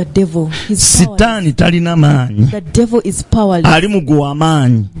work of the devil. He's powerless. Sitaani talina maanyi. The devil is powerless. Ali mu gwe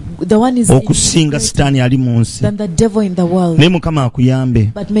amaanyi The one is okusinga sitaani ali mu nsi. than the devil in the world. Naye Mukama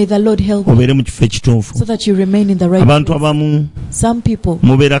akuyambe But may the Lord help you obeere mu kifo ekituufu. so that you remain in the right Abantu place. abamu Some people,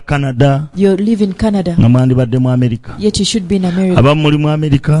 mubeera Canada you live in Canada, nga mwandibadde mu Amerika. yet you should be in America. Abamu muli mu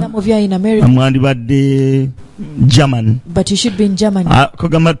Amerika Some of you are in nga America, mwandibadde German. but you should be in Germany.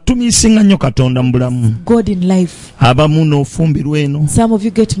 Kagamba tumiisinga nnyo Katonda mu bulamu. God in life. Abamu n'ofumbirwa eno Some of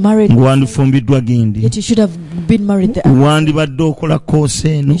you get married, ng'wandifumbiddwa gindi. yet you should have been married there. Wandibadde okola koosi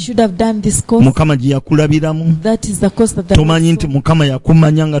eno You should have done this course. Mukama gye yakulabiramu. That is the course that the Tomanyi Lord nti saw. Mukama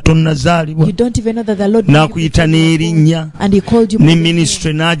yakumanya nga tonnazaalibwa. You don't even know that the Lord knew you N'akuyita before you were n'erinnya. born, and He called you Ne by the name.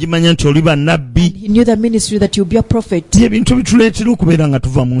 ministry n'agimanya nti oli bannabbi. He knew the ministry that you'll be a prophet. Ebintu bituleetera okubeera nga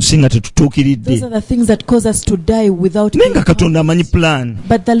tuva mu nsi nga Those tetutuukiridde. are the things that cause us to die without Naye nga being Katonda found. amanyi plan.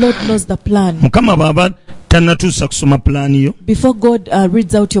 But the Lord knows the plan. Mukama bw'aba tannatuusa kusoma pulaani yo Before God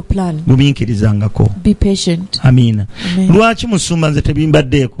reads out your plan, bubiinkirizangako. be patient. Amiina. Amen. Lwaki musumba nze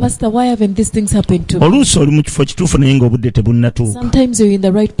tebimbaddeeko? Pastor, why haven't these things happened to me? Oluusi oli mu kifo kituufu naye ng'obudde tebunnatuuka. Sometimes you're in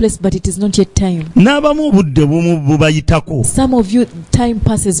the right place, but it is not yet time. N'abamu obudde bumu bubayitako. Some of you, time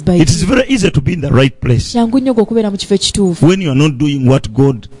passes by. It is very easy to be in the right place Kyangu nnyo okubeera mu kifo ekituufu. when you are not doing what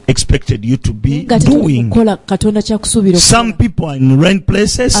God expected you to be Nga tetuli doing. kukola Katonda kyakusuubira Some okukola. people are in right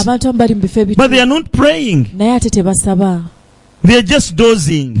places, Abantu abamu bali mu bifo but they ebituufu, are not praying. naye ate tebasaba. They are just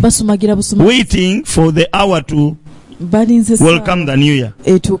dozing, Basumagira busuma. waiting for the hour to Balinze welcome the new year.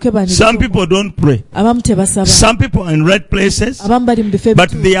 etuuke banirize. Some people don't pray. Abamu tebasaba. Some people are in right places, Abamu bali mu bifo but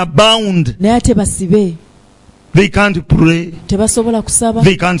ebituufu, they are bound. naye ate basibe. They can't pray. Tebasobola kusaba.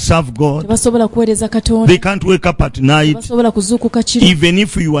 They can't serve God. Tebasobola kuweereza Katonda. They can't wake up at night. Tebasobola kuzuukuka kiro. Even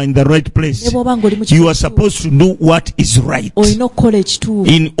if you are in the right place, Ne bw'oba ng'oli mu you kifo are supposed to do what is right olina okukola ekituufu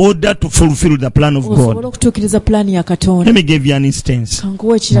in order to fulfill the plan of osobole God. okutuukiriza pulaani ya Katonda. Let me give you an instance.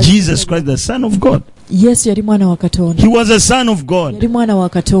 Kankuwa ekirala. Jesus Christ, the Son of God. Yesu yali mwana wa Katonda. He was a son of God. Yali mwana wa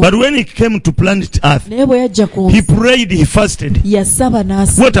Katonda. But when he came to planet Earth, Naye bwe yajja ku he nsi, prayed, he fasted. yasaba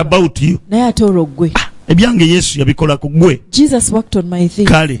n'asiba. What about you? Naye ate olwo ggwe. Ebyange Yesu yabikola ku gwe. Jesus worked on my thing.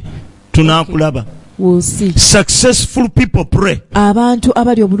 Kale, tunaakulaba. We'll see. Successful people pray. Abantu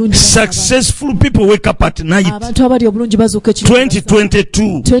abali obulungi basaba. Successful people wake up at night. Abantu abali obulungi bazuuka ekiro.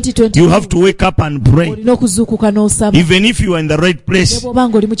 2022. 2022. You have to wake up and pray. Olina okuzuukuka n'osaba. Even if you are in the right Ne place. bw'oba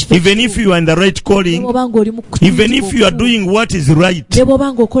ng'oli mu kifo Even if ekituufu. you are in the right Ne calling. bw'oba ng'oli mu Even if you are doing what is right. ne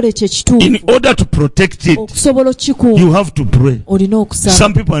bw'oba ng'okola ekyo ekituufu. In order to protect it, Okusobola okikuuma you have to pray. olina okusaba.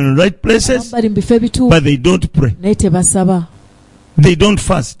 Some people are in the right Abamu places, bali mu bifo ebituufu but they don't pray. naye tebasaba, They don't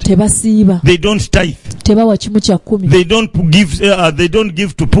fast. tebasiiba, They don't tithe. tebawa kimu kya kkumi, They don't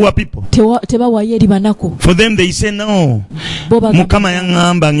give to poor people. tebawaayo eri banaku. For them they say no. Bo bagamba, Mukama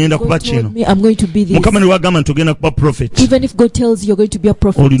yaŋŋamba ngenda kuba God told kino. me I'm going to be this. Mukama ne wagamba nti ogenda kuba prophet. Even if God tells you you're going to be a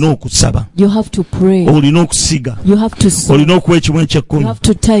prophet, Olina okusaba. you have to pray. Olina okusiga. You have to sow. Olina okuwa ekimu You eky'ekkumi. have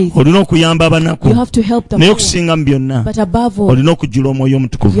to tithe. Olina okuyamba You abanaku. have to help the Naye poor. okusinga mu byonna, But above all, olina okujjula Omwoyo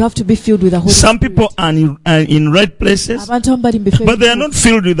Omutukuvu. you have to be filled with the Holy Some Spirit. people are in right places, Abantu abamu bali mu bifo but they are ebituufu, not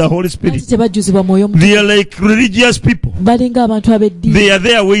filled with the Holy ate Spirit. tebajjuzibwa Mwoyo Mutukuvu. They are like religious people. Balinga abantu ab'eddiini. They are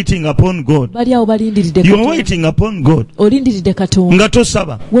there waiting upon God. Bali awo balindiridde You are Katonda. waiting upon God. Olindiridde Katonda. Nga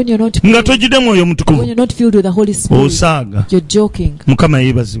tosaba. When you're not Nga praying, tojjudde Mwoyo when Mutukuvu. you're not filled with the Holy Spirit, Osaaga. you're joking. Mukama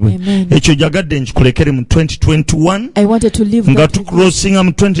yeebazibwe. Amen. Ekyo jagadde nkikulekere mu 2021 I wanted to leave nga that with you. tucrossinga mu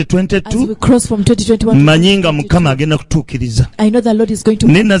As 2022. we cross from 2021 to Mmanyi nga Mukama 2022, agenda kutuukiriza. I know the Lord is going to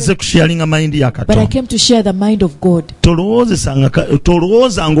Ne nazze kusharinga mayindi ya but I Katonda. came to share the mind of God. Tolowoozanga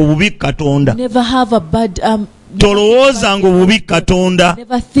obubi Katonda. Never have a bad Tolowoozanga obubi Katonda.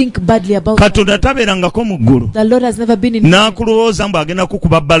 never think badly about Katonda tabeerangako mu ggulu. the Lord has never been in heaven, N'akulowooza mbu agenda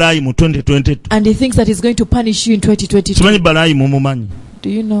kukuba balaayi mu 2022. and he thinks that he's going to punish you in 2022. Simanyi balaayi mumumanyi. Do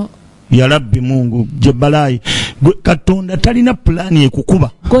you know Ya Rabbi Mungu gye balaayi. Katonda talina pulaani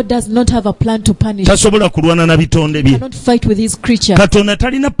ekukuba. God does not have a plan to punish. Tasobola kulwana na bitonde He bye. cannot fight with his creature. Katonda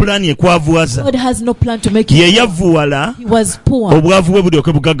talina pulaani ekwavuwaza. God has no plan to make you Ye poor. yavuwala He was poor obwavu bwe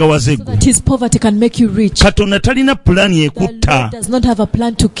bulyoke bugaggawaze so ggwe. that his poverty can make you rich. Katonda talina pulaani The ekutta. Lord does not have a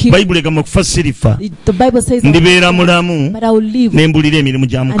plan to kill. Bayibuli egamba kufa sirifa. The Bible says, Ndibeera mulamu but I will live ne mbulira emirimu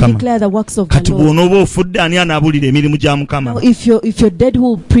gya and Mukama. declare the works of the Kati Lord. bw'onooba ofudde ani anaabulira emirimu gya Mukama? Now, if you're dead, who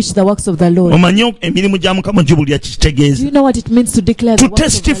will preach the works of the Lord? Omanyi emirimu gya Mukama gibulira kitegeeza Do kitegeeza you know what it means to declare To the works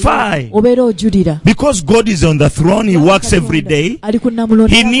of the testify. Lord? Obeera ojulira. because God is on the throne. He works every day. Ali ku Namulondo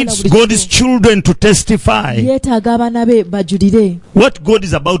He akola needs buli God's kimu. children to testify Yeetaaga abaana be bajulire what God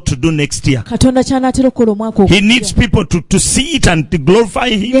is about to do next year. Katonda ky'anaatera okukola omwaka He needs people to see it and to glorify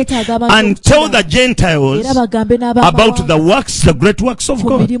Him Yeetaaga abantu and tell okukiraba. the Gentiles Era bagambe about the works, the great works of ku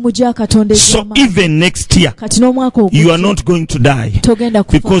God. mirimu gya Katonda So egy'amaanyi. even next year, Kati n'omwaka you are ogujja not going to die togenda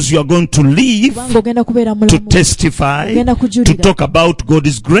kufa because you are going to live kubanga ogenda kubeera to mulamu testify, ogenda to kujulira talk about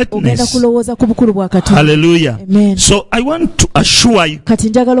God's ogenda greatness. kulowooza ku bukulu bwa Katonda. Hallelujah. Amen. So I want to assure you, Kati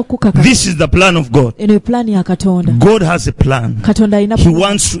njagala okukakasa this is the plan of God. eno pulaani ya Katonda. God has a plan. Katonda alina He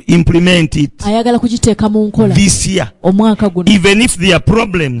wants to implement it ayagala kugiteeka mu nkola this year. omwaka guno. Even if there are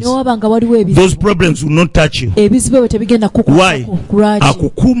problems, Ne waba nga waliwo those problems will not touch you. ebizibu ebyo tebigenda Why? kukukwako. Lwaki?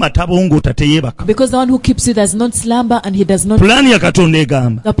 Akukuuma tabongoota teyeebaka. Because the one who keeps you does not slumber and he does not. Plan ya Katonda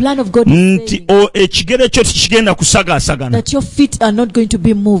egamba The plan of God is nti saying ekigere kyo tikigenda kusagaasagana. that your feet are not going to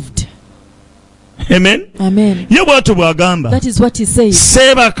be moved. Amen. Amen. Ye bw'atyo bw'agamba That is what he says.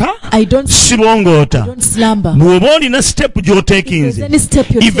 seebaka I don't sibongoota. slumber. Bw'oba olina step If there's gy'otekinze, any step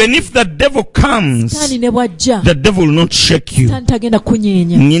you're even taking, if the devil comes, Sitaani ne bw'ajja, the devil will not shake you. Sitaani tagenda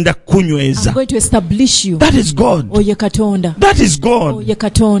kunyeenya. Ngenda I'm kukunyweza. going to establish you. That is God. Oye Katonda. That is God. Oye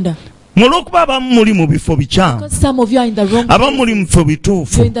Katonda. Olw'okuba abamu muli mu bifo bikyamu, Because some of you are in the wrong abamu muli mu place. bifo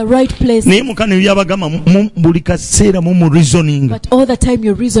bituufu, You're in the right place. naye mukama byabagamba buli kaseera mu reasoning. But all the time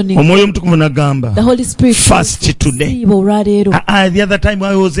you're reasoning. Omwoyo omutukuvu n'agamba The Holy Spirit fast today. Siiba olwaleero. The other time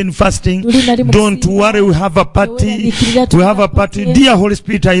I was in fasting, Luli nali mu don't kusiiba. worry, we have a party. We have a party. Dear Holy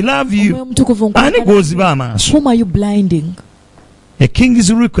Spirit, I love Omwoyo you. Omutukuvu Ani nkwagala. gwoziba amaaso? Whom are you blinding? A king's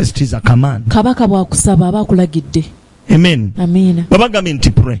request is a command. Kabaka bw'akusaba aba akulagidde. Amen. Amiina. Babagambe nti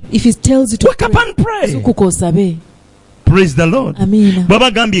pray. If he tells you to Wake up and pray. zukuka osabe. Praise the Lord. Amiina.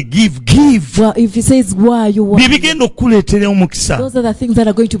 Babagambye give. Well, if he says why you Bye want, bigenda okukuleetera omukisa. those are the things that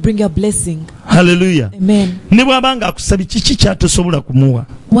are going to bring you a blessing. Hallelujah. Amen. Ne bw'aba nga akusabye kiki ky'atosobola kumuwa?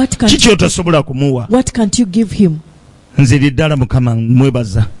 What Kiki can't ky'otasobola kumuwa? what you give him? Nze ddala Mukama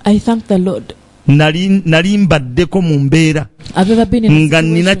mwebaza. I thank the Lord. Nali mbaddeko mu mbeera I've ever been in a nga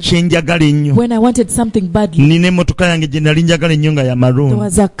nina situation kyenjagala ennyo. when I wanted something badly. Nina emmotoka yange gye nali njagala ennyo nga ya There maroon.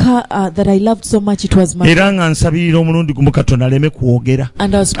 was a car that I loved so much. It was my Era nga nsabirira omulundi gumu Katonda aleme kwogera.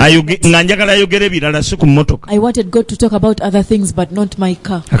 and I was Nga njagala ayogera ebirala si ku mmotoka. I wanted God to talk about other things but not my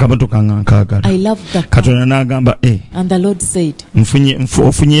car. Akamotoka nga nkaagala. I loved the car. Katonda n'agamba And the Lord said,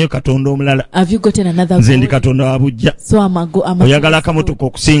 ofunyeyo Katonda omulala. have you gotten another Nze ndi God? Katonda wa buggya. So I'm a Oyagala God. akamotoka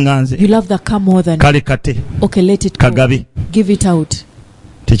okusinga nze. You love the car more than Kale kate okay, let it go. kagabe. Give it out.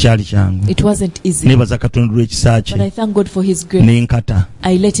 Tekyali kyangu. It wasn't easy. Neebaza Katonda lw'ekisa But I kye. thank God for his grace. Nenkata.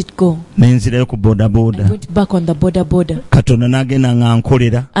 I let it go. Nenzirayo ku I boodabooda. went back on the border. Katonda n'agenda nga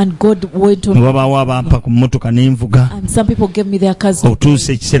nkolera. And God went Ne on. wabaawo abampa ku mmotoka n'envuga. And some people gave me their cars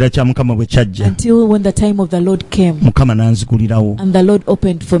Otuusa ekiseera kya Mukama bwe kyajja. until when the time of the Lord came. Mukama n'anzigulirawo. And the Lord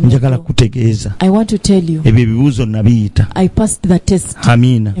opened for me. Njagala kutegeeza. I want to tell you, Ebyo ebibuuzo nabiyita. I passed the test.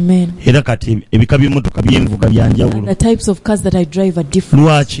 Amiina. Amen. Era kati ebika by'emmotoka by'envuga bya And the njawulo. types of cars that I drive are different.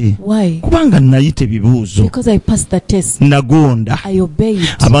 Lwaki? Why? Kubanga nayita ebibuuzo. Because I passed the test. Nagonda. I obeyed.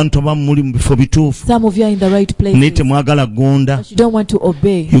 Abantu abamu muli mu bifo bituufu. Some of you are in the right Naye place. temwagala gonda. But you don't want to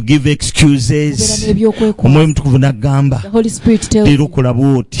obey. You give Kubeera excuses. n'ebyokwekwaza. Omwoyo Mutukuvu n'agamba. The Holy Spirit tells Leero you, kola today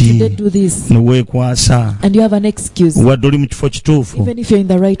bw'oti. do this. Ne weekwasa. And you have an excuse. Wadde oli mu kifo kituufu. Even if you're in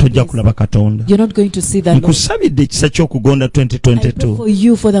the right Tojja place, kulaba Katonda. you're not going to see the Lord. Nkusabidde ekisa ky'okugonda I pray 2022. for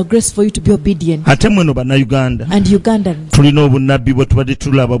you for the grace for you to be obedient. Ate mweno bannayuganda. And Ugandans, Tulina obunnabbi bwe tubadde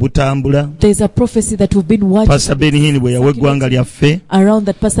tulaba butambula. there's a prophecy that we've been watching Pastor Ben Hinn bwe yawa eggwanga lyaffe around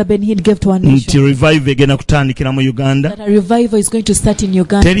that Pastor Ben Hinn gave to our nti nation. revive egenda kutandikira mu Uganda. That a revival is going to start in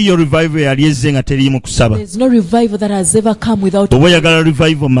Uganda. Teriyo revive yali ezze nga teriimu kusaba. There's no revival that has ever come without. Oba oyagala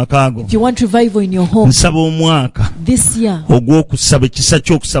revive mu makaago. If you want revival in your home Nsaba omwaka this year, ogw'okusaba ekisa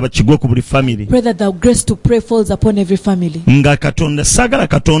ky'okusaba kigwe ku buli family. pray that the grace to pray falls upon every family. Nga Katonda saagala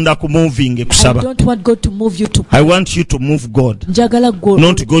Katonda akumoving I kusaba. don't want God to move you to. I want you to move God. Njagala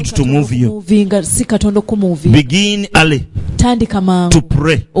Not God to move you. Movinga, si Katonda okumuvinga. Begin early Tandika to mangu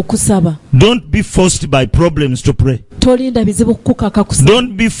pray. okusaba. Don't be forced by problems to pray. Tolinda bizibu kukaka kusaba.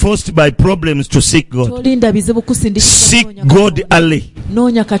 Don't be forced by problems to seek God. Tolinda bizibu kusindikisa Seek kunoonya God Katonda. early.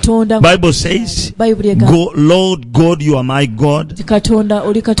 Noonya Katonda. Bible says, Bible egamba. Go, Lord God, you are my God. Katonda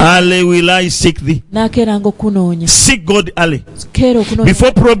oli Katonda. Early will I seek thee. Nakeeranga okunoonya. Seek God early. Keera okunoonya.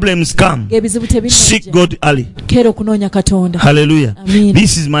 Before problems come, Ebizibu tebinajja. seek God early. Keera okunoonya Katonda. Hallelujah. Amen.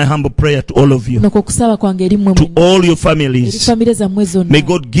 This is my humble prayer to all of you. Noko kusaba kwange eri mmwe To mwenna. all your Eri families. famire zammwe zonna. May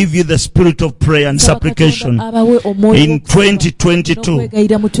God give you the spirit of prayer and Saba supplication Katonda abawe omwoyo in w'okusaba 2022.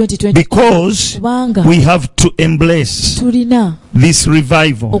 n'okwegayirira mu 2022. Because Kubanga we have to embrace tulina this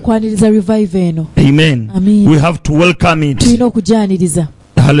revival. okwaniriza revive eno. Amen. Amen. We have to welcome it. Tulina okujaniriza.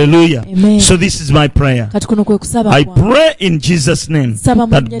 Hallelujah. Amen. So this is my prayer. Kati kuno kwe kusaba I kwange. pray in Jesus' name Saba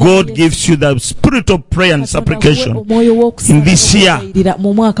mu that nnyanja God ya gives you the spirit of prayer and Katonda supplication awe omwoyo w'okusaba in this year. n'okwegayirira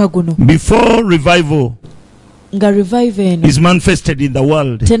mu mwaka guno. Before revival Nga revive eno is manifested in the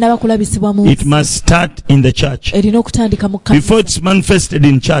world, tenaba kulabisibwa mu it nsi. must start in the church. Erina okutandika mu Before kkanisa. it's manifested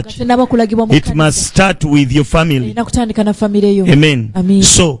in Nga church, tenaba kulagibwa mu it must kkanisa. start with your family. Erina kutandika na famire yo. Amen. Amen.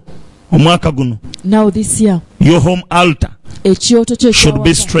 So, omwaka guno, Now this year your home altar ekyoto kyo should be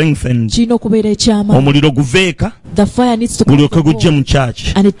ekyawaka strengthened. kirina okubeera ekyamaanyi. Omuliro guveeka, The fire needs to come gulyoke from gujje home, mu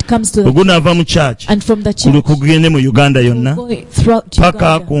church. and it comes to Bwe the gunaava mu church, and from the church gulyoke gugende mu Uganda yonna, going throughout paka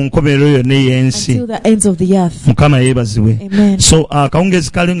Uganda ku nkomerero yonna ey'ensi. until the ends of the earth. Mukama yeebazibwe. Amen. So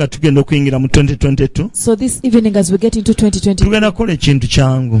akawungezi kali nga tugenda okuyingira mu 2022, So this evening as we get into 2020, tugenda kukola ekintu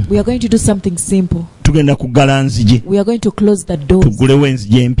kyangu. we are going to do something simple. Tugenda kuggala nzigi, We are going to close the doors tuggulewo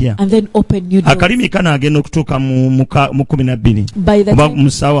enzigi empya. and then open new doors. Akalimi kanaagenda okutuuka mu 12 By the oba time mu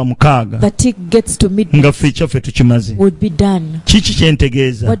ssaawa 6 the tick gets to midnight, nga ffe ekyaffe tukimaze. would be done. Kiki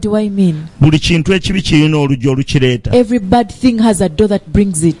kyentegeeza? What do I mean? Buli kintu ekibi kirina oluggi olukireeta, Every bad thing has a door that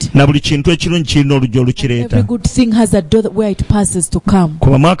brings it. na buli kintu ekirungi kirina oluggi Every olukireeta. good thing has a door where it passes to come.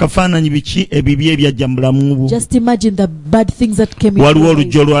 Kubamu akafaananyi biki ebibi ebyajja mu bulamu bwo, Just imagine the bad things that came in waliwo your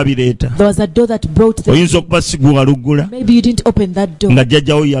oluggi life. olwabireeta. There was a door that brought them. Oyinza okuba si gwe waluggula, Maybe you didn't open that door. nga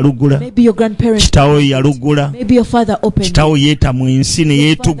jjajjawo yaluggula, Maybe your grandparents. kitaawo yaluggula, Maybe your father opened. kitaawo yeeta mu nsi ne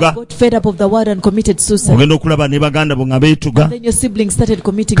Your father yeetuga. got fed up of the word and committed suicide. Ogenda okulaba ne baganda bo nga beetuga. Then your siblings started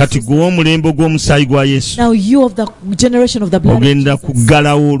committing Kati suicide. gwe w'omulembe gw'omusaayi gwa Yesu, Now you of the generation of the blood of ogenda Jesus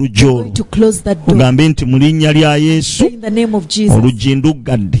kuggalawo oluggi are olwo, going to close that door. ogambe nti mu linnya lya Yesu Say in the name of Jesus, oluggi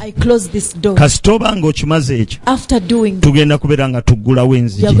nduggadde. I close this door. Kasita oba ng'okimaze ekyo, After doing that, tugenda kubeera nga tuggulawo we are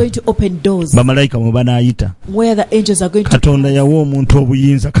enzigi, going to open doors bamalayika mwe banaayita. where the angels are going to. Katonda yawa omuntu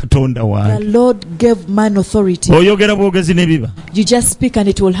obuyinza, Katonda The wange. Lord gave man authority. Oyogera bwogezi ne biba. You just speak and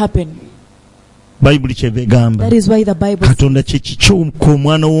it will happen. Bayibuli kyeva egamba. That is why the Bible says Katonda kye kikyuka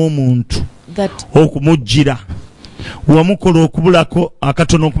omwana w'omuntu that okumuggira. Wamukola okubulako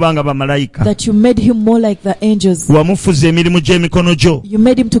akatono okubanga bamalayika. that you made him more like the angels. Wamufuza emirimu gy'emikono gyo. You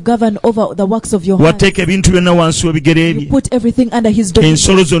made him to govern over the works of your hands. Wateeka ebintu byonna wansi w'ebigere You bye. put everything under his dominion.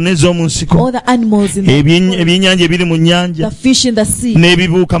 Ensolo zonna ez'omu nsiko, All the animals in the ebyennyanja ebiri mu nnyanja, the fish in the sea,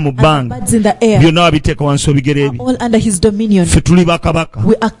 n'ebibuuka mu and the bbanga, birds in the air, byonna wabiteeka wansi w'ebigere are bye. all under his dominion. Ffe tuli bakabaka.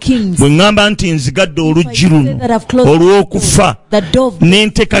 We are kings. Bwe ŋŋamba nti nzigadde If I oluggi say luno that I've closed olw'okufa, the door of ne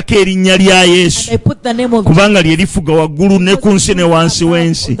nteekako erinnya lya and Yesu, I put the name of kubanga lye lifuga waggulu ne ku nsi ne wansi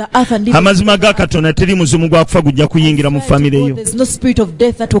w'ensi. the earth and Amazima ga Katonda teri muzimu gwa kufa gujja kuyingira mu famire yo. there's no spirit of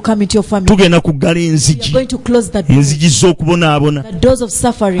death that will come into your family. Tugenda kuggala We are enzigi, going to close the doors. enzigi z'okubonaabona. The doors of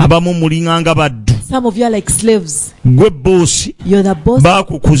suffering. Abamu mulinganga baddu. Some of you are like slaves. Gwe boosi, You're the boss.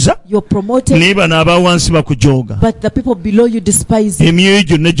 baakukuza, You're promoted. naye bano abawansi bakujooga. But the people below you despise you. Emyoyo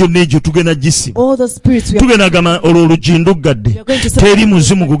gyonna gyonna egyo tugenda gisiba. All those spirits we are. Tugenda gamba olwo oluggi nduggadde. You're going to say Teri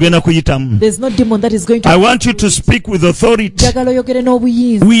muzimu gugenda kuyitamu. there's no demon that is going to. I want you to speak with authority. Njagala oyogere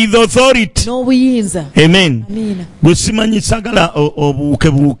n'obuyinza. With authority. N'obuyinza. Amen. Amina. Gwe simanyi sagala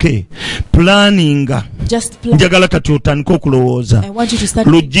obuukebuuke. Planninga. Just plan. Njagala kati otandike okulowooza. I want you to start.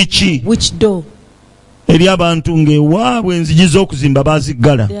 Luggi ki? Which door? Eri abantu ng'ewaabwe enzigi z'okuzimba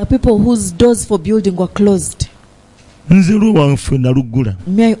baaziggala. There are people whose doors for building were closed. Nze lwewaffe naluggula.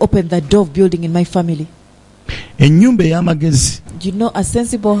 May I open the door of building in my family? Ennyumba ey'amagezi You know, a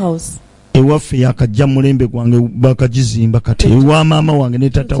sensible house. ewaffe yakajja mulembe gwange bakagizimba kati ewa maama wange ne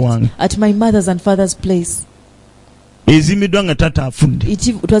tata wange At my mother's and father's place. ezimbiddwa nga tata afudde.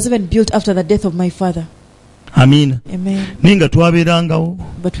 It was even built after the death of my father. Amiina. Amen. Naye nga twabeerangawo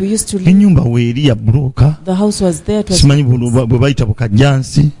But we used to live. ennyumba weeri ya bulooka. The house was there. It was Simanyi bwe bayita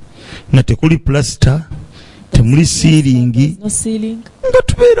bukajjansi nga tekuli plasita, temuli siiringi. no ceiling. nga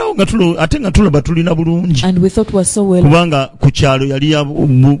tubeerawo ate nga tulaba tulina bulungi And we thought we were so well. kubanga ku kyalo yali ya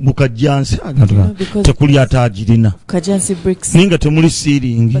bukajjansi tekuli ataagirina Kajansi bricks. naye nga temuli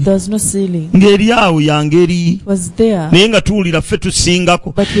siiringi But there was no ceiling. ng'eri awo yangeri It was there. naye nga tuwulira ffe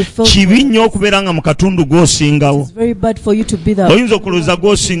tusingako But we felt kibi nnyo okubeera nga mu katundu gw'osingawo it's very bad for you to be the. oyinza okulowooza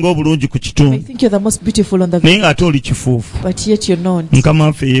gw'osinga obulungi ku I kitundu think you're the most beautiful on the naye ng'ate oli kifuufu but yet you're not. mukama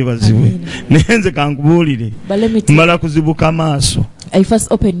waffe yeebazibwe naye nze kankubuulire But let me tell you, mmala kuzibuka amaaso I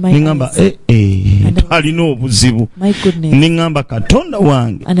first opened my neŋŋamba eyes. twalina obuzibu My goodness. neŋŋamba katonda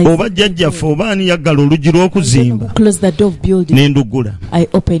wange And I oba jjajjaffe oba ani yaggala oluggi lw'okuzimba Close the door of building. nendugula I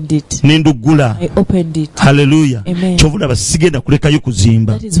opened it. nendugula I opened it. haleluya Amen. kyovulaba sigenda kulekayo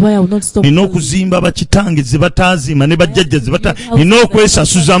kuzimba That is why I will not stop. nina building. okuzimba bakitange ze bataazimba ne bajjajja ze bata nina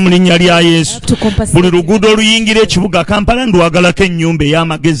okwesasuza mu linnya lya I yesu have to compensate. buli luguudo oluyingira ekibuga Kampala ndwagalako ennyumba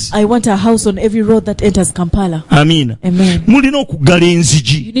ey'amagezi I want a house on every road that enters Kampala. amiina Amen. mulina okuggala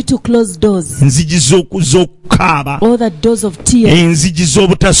enzigi You need to close doors. enzigi z'okukaaba All the doors of tears. enzigi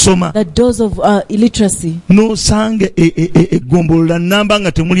z'obutasoma The doors of illiteracy. n'osanga egombolola namba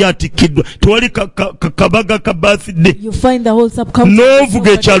nga temuli atikkiddwa tewali kabaga ka birthday You find the whole subcounty.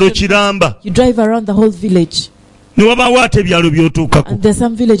 n'ovuga ekyalo kiramba You drive around the whole village. ne wabaawo ate ebyalo by'otuukako And there's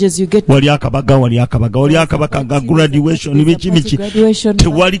some villages you get. wali akabaga ga graduation biki Graduation.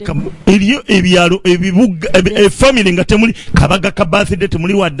 tewali eriyo ebyalo ebibuga efamily nga temuli kabaga ka birthday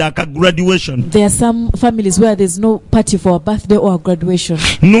temuli wadde aka graduation There are some families where there's no party for a birthday or a graduation.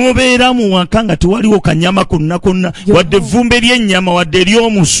 n'obeera mu waka nga tewaliwo kanyama konna wadde evvumbe ly'ennyama wadde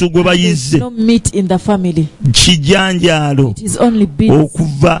ery'omusu gwe There's bayizze no meat in the family. kijanjaalo It is only beans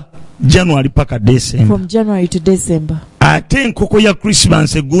okuva January paka December from January to December. ate enkoko ya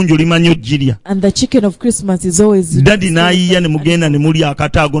Christmas eggunju limanyi ogirya And the chicken of Christmas is always. dadi n'ayiya ne mugenda ne mulya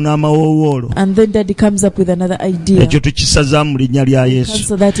akataago n'amawowoolo And then daddy comes up with another idea. ekyo tukisazaamu mu linnya lya yesu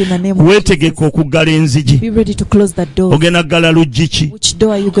Cancel that in the name of weetegeka okuggala enzigi Be ready to close that door. ogenda ggala luggi ki Which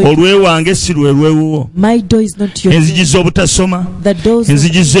door are you going to? olwewange si lwe lwewuwo My door is not your enzigi door. z'obutasoma The doors of,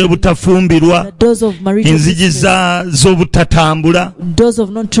 enzigi z'obutafumbirwa the doors of marital enzigi distress, z'obutatambula doors of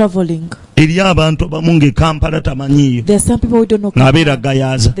non traveling. eri abantu abamu ng'ekampala tamanyiiyo There are some people who don't know. ng'abeera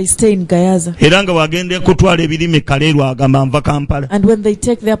gayaza They stay in Gayaza. era nga wagenda kutwala ebirime kaleerwa agamba nva kampala And when they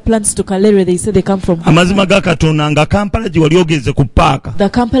take their plants to Kalere, they say they come from amazima ga katonda nga kampala gye wali ogeze ku paaka the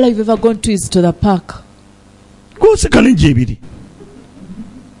Kampala you've ever gone to is to the park. gwoseka ne gyebiri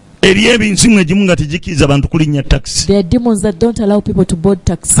eri ebinsimu egimu nga tegikkiriza bantu kulinnya takisi There are demons that don't allow people to board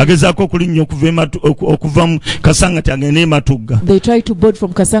taxi. agezaako okulinnya okuva mu kasangati agende ematugga They try to board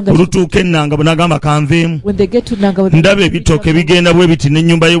from Kasanga. olutuuka ennanga bwenagamba kanveemu When they get to Nanga, ndaba ebitooke bigenda bwe biti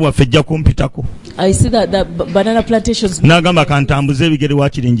n'ennyumba ye waffe ejja kumpitako I see that the banana plantations. n'agamba kantambuze ebigere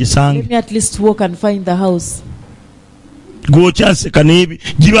wakiri ngisange Let me at least walk and find the house. gw'okyaseka n'ebi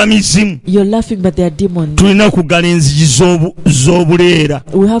giba mizimu You're laughing, but they are demons. tulina okuggala enzigi z'obuleera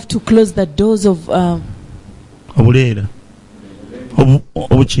We have to close the doors of obuleera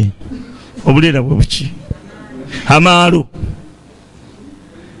obuki obuleera bwe buki amaalo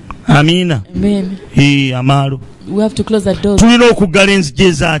amiina amen. amaalo We have to close the doors. tulina okuggala enzigi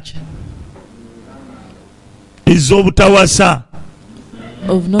ezaki ez'obutawasa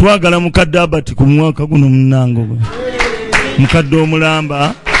Of no, twagala mukadde abati ku mwaka guno munango gwe mukadde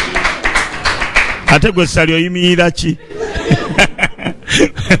omulamba ate gwe sali oyimirira ki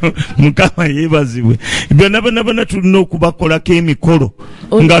mukama yeebazibwe bonna tulina okubakolako emikolo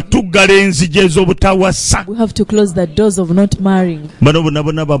nga tuggala enzigi ez'obutawasa. we have to close the doors of not marrying. bano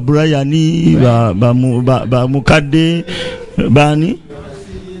bonna ba Brian ba mukadde bani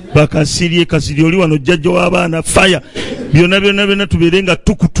bakasirye kasirye oli wano jjajja w'abaana fire byonna tubeere nga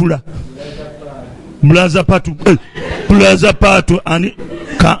tukutula blaza patu ani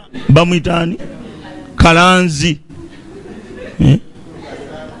bamuyita ani kalanzi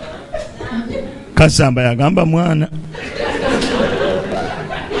Kasamba yagamba mwana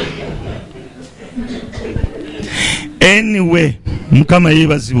anyway mukama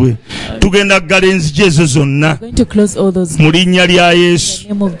yeebazibwe tugenda kuggala enzigi ezo zonna Going to close all those mu linnya lya in Yesu. the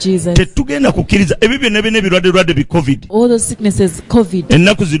name of Jesus. Tetugenda kukkiriza ebyo byonna ebirwadde bi covid All those sicknesses, COVID.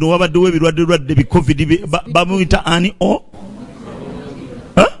 ennaku zino wabaddewo ebirwadde bi covid bamuyita ani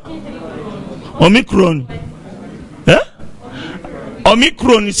omicron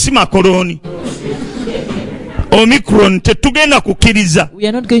omicron si makoloni omicron tetugenda kukkiriza We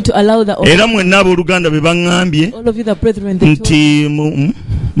are not going to allow the era mwenna abooluganda be baŋŋambye all of you, the brethren, they told nti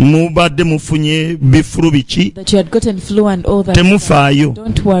mubadde mufunye bifuru biki that you had gotten flu and all that. temufaayo.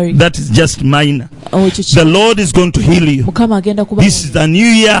 Don't worry. That is just minor. Oh, The Lord is going to heal you. Mukama agenda kuba This is a new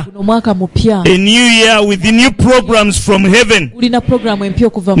year. guno mwaka mupya. A new year with the new programs from heaven. Ulina programu empya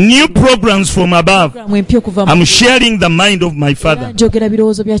okuva mu New programs from above. programu empya okuva mu I'm sharing the mind of my Father. njogera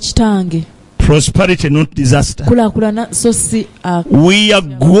birowoozo bya kitange. Prosperity, not disaster. Kulaakulana so si We are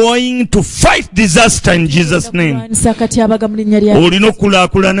going to fight disaster in Jesus' name. kulwanisa akatyabaga mu linnya lya Olina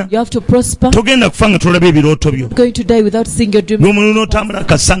okulaakulana. You have to prosper. Togenda kufa nga tolaba ebirooto byo. You're going to die without seeing your dream. N'omuntu n'otambula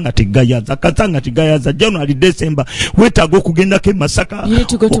kasanga tegayaza January December weetaaga okugendako e Masaka. You need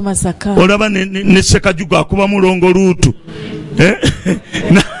to go to Masaka. Olaba ne Ssekajjugo akuba mulongo luutu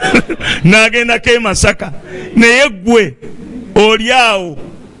n'agendako e Masaka naye ggwe oli awo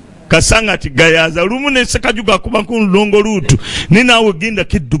kasanga tigayaza lumu ne Ssekajjugo akuba ku mulongo luutu ne naawe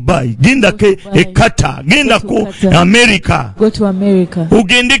gendako e Dubai, gendako e Qatar, gendako America, Go to America.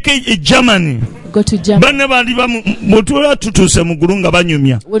 ugendeko e Germany. Go to Germany. Banne bali bwetula tutuuse mu ggulu nga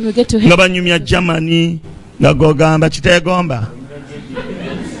banyumya When we get to nga heaven, banyumya Germany nga gogamba kiteegomba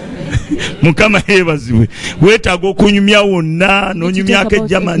Mukama yeebazibwe. Weetaaga okunyumya wonna n'onyumyako e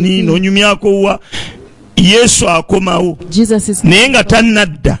Germany n'onyumyako wa Yesu akomawo Jesus is naye nga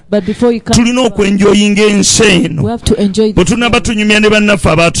tannadda. but before you come, Tulina okwenjoyinga ensi we eno have to enjoy bwe this. tunaba tunyumya ne bannaffe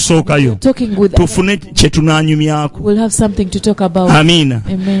abaatusookayo Talking with tufune kye tunaanyumyako. we'll have something to talk about. Amiina.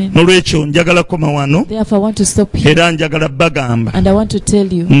 Amen. N'olwekyo njagala koma wano Therefore, I want to stop here era njagala bagamba and I want to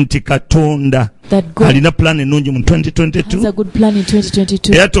tell you nti Katonda that God alina plan ennungi mu has a 2022 good plan in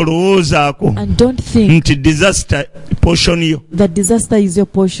 2022. era tolowoozaako And don't think nti disaster portion yo. that disaster is your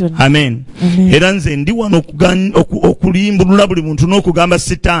portion. Amen. Amen. Era nze ndi wano okulimbulula buli muntu n'okugamba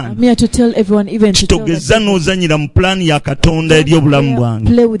Sitaani I'm here to tell everyone, even to tell kitogeza that n'ozanyira mu pulaani ya Katonda eri obulamu bwange.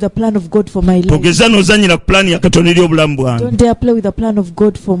 play with the plan of God for my life. Togeza n'ozanyira ku pulaani ya Katonda eri obulamu bwange. Don't dare play with the plan of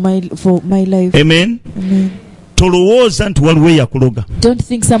God for my life. Amen. Amen. Tolowooza nti waliwo eyakuloga. Don't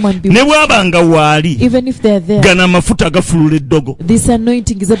think someone be Ne bw'aba nga waali even if they're there. gana amafuta agafulula eddogo. This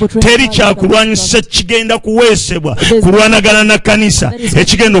anointing is able to Teri kyakulwanyisa kigenda kuweesebwa kulwanagana na kanisa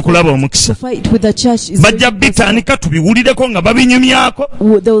ekigenda okulaba omukisa. fight with the church is Bajja bitandika tubiwulireko nga babinyumyako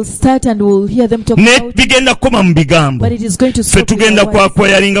they will start and we'll hear them talk ne about it, bigenda kukoma mu bigambo. but it is going to Ffe stop with tugenda our words.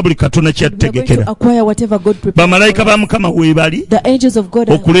 kwakwayalinga buli Katonda kye We are going to yatutegekera. acquire whatever God prepared. Bamalayika ba Mukama weebali The angels of God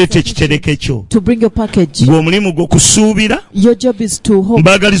are okuleeta ekitereke kyo. to bring your package. Ng'omulimu gw'okusuubira Your job is to hope.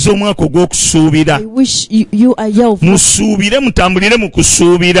 mbaagaliza omwaka ogw'okusuubira. I wish you are here. Musuubire mutambulire mu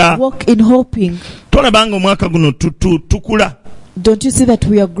kusuubira. Walk in hoping. Tolabanga omwaka guno tukula Don't you see that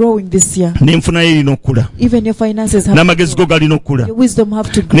we are growing this year? n'enfuna ye erina okula Even your finances have to n'amagezi go grow. galina okula Your wisdom have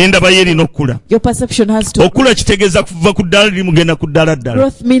to grow. n'endaba ye erina okula. Your perception has to grow. Okula kitegeeza kuva ku ddaala limu genda ku ddaala ddala,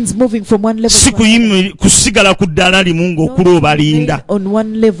 Growth means moving from one level si to another. kusigala ku ddaala limu ng'okula Not obalinda. remain on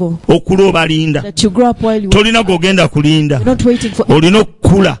one level. Okula obalinda. That you grow up while you Tolina g'ogenda kulinda. you're not waiting for. Olina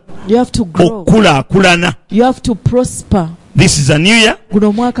okukula, You have to grow. okulaakulana. You have to prosper. This is a new year.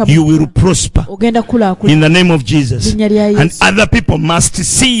 Guno mwaka You will prosper ogenda kula in the name of Jesus. linnya lya And Yesu. other people must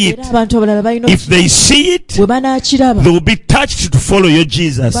see it. Era abantu abalala balina If they see it, bwe banaakiraba they will be touched to follow your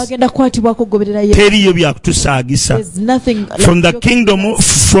Jesus. bagenda kukwatibwako okugoberera Yesu. Teriyo byakutusaagisa. There's nothing like From the your- kingdom,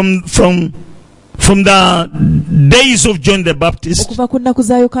 from the days of John the Baptist okuva ku nnaku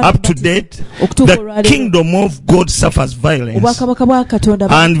za Yokaana up to Omubatiza, date, okutuuka the olwaleero, kingdom of God suffers violence, obwakabaka bwa Katonda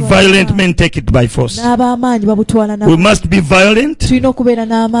and babutwala violent n'amaanyi. men take it by force. N'ab'amaanyi babutwala We n'amaanyi. must be violent. Tulina okubeera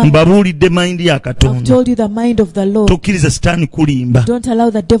n'amaanyi. Mbabuulidde mind ya I've Katonda. told you the mind of the Lord. Tokkiriza Sitaani kulimba. Don't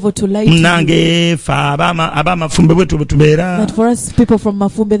allow the devil to lie to you. Nange fe ab'amafumbe bwe tubeera. But for us people from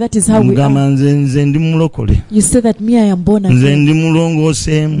Mafumbe, that is how we Ngamba are. nze ndi mulokole. You say that me, I am born Nze again. ndi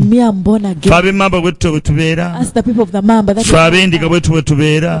mulongooseemu. Me, I am born Fe again. ab'emmamba bwe tubeera. Ask the people of the Mamba. That is Fe how ab'endiga we are. bwe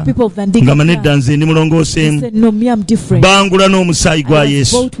tubeera. People of the Ndiga. Ngamba nedda nze ndi They mulongooseemu. say, no, me, I'm different. Bangula n'omusaayi I gwa was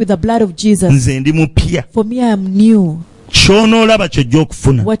Yesu. bought with the blood of Jesus. Nze ndi mupya. For me, I am new. Ky'onoolaba ky'ojja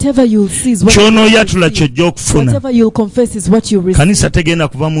okufuna. Whatever you'll see is what you Ky'onooyatula will receive. ky'ojja okufuna. Whatever you'll confess is what you receive. Kanisa tegenda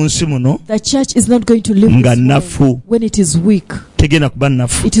kuva mu nsi muno The church is not going to live nga this way nnafu. when it is weak. Tegenda kuba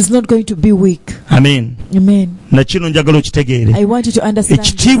nnafu. It is not going to be weak. Amen. Amen. Na kino njagala okitegeere. I want you to understand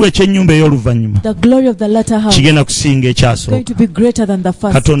Ekitiibwa eky'ennyumba ey'oluvannyuma the glory of the latter house kigenda kusinga is going ekyasooka. to be greater than the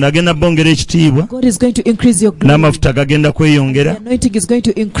first. Katonda agenda bongera ekitiibwa God is going to increase your glory. n'amafuta gagenda The kweyongera anointing is going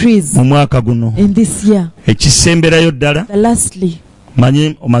to increase mu mwaka guno. in this year. Ekisemberayo ddala The lastly,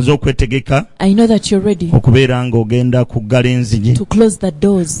 manyi omaze okwetegeka I know that you're ready okubeera ng'ogenda kuggala enzigi. to close the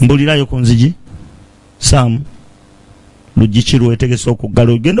doors. Mbulirayo ku nzigi. Saamu luggi ki lwetegese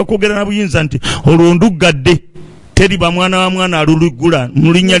okuggala? Ogenda kwogera na buyinza nti olwo nduggadde teri ba mwana wa mwana alulugula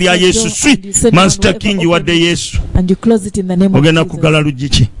mu linnya lya Yesu Master King wadde Yesu and you close it in the name of ogenda Jesus. kugala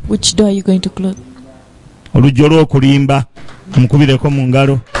lugiki Which door are you going to close? olujja olw'okulimba omukubireko mu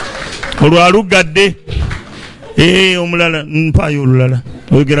ngalo olwalugadde omulala mpaayo olulala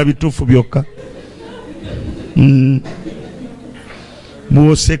oyogera bituufu byokka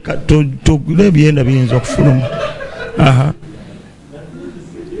bw'oseka togula ebyenda biyinza okufuluma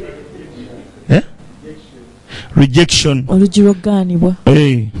rejection Olugi lw'okugaanibwa.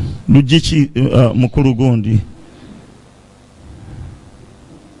 lugiki mukulu gundi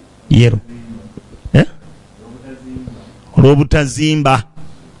yero olw'obutazimba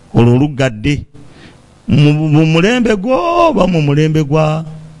olwo olugadde mu mulembe gwoba mu mulembe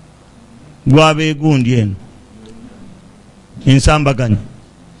gw'abeegundi eno ensambaganya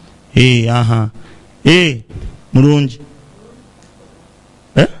mulungi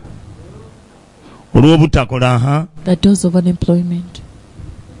olw'obutakola The doors of unemployment.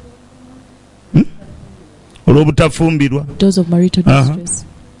 olw'obutafumbirwa Doors of marital distress.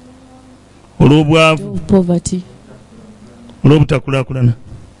 olw'obwavu Door of poverty. olw'obutakulaakulana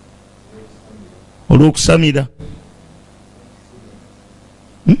olw'okusamira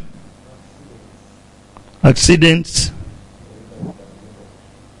accidents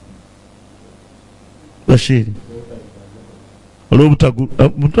bashiri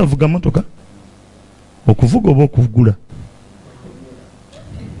olw'obutavuga motoka okuvuga oba okugula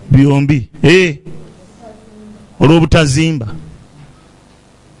byombi olw'obutazimba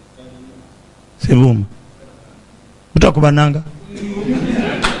sebuuma butakubananga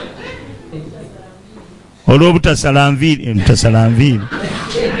olw'obutasala nviiri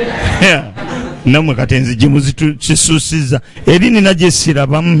namwe katenzi gimuzikisuusiza eri nina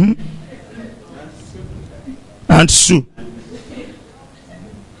gyesiraba antisu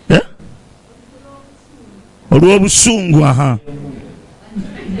olw'obusungu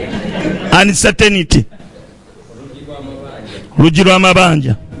uncertainty olugi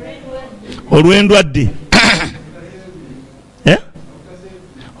lw'amabanja olw'endwadde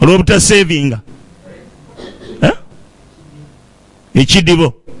olw'obutasevinga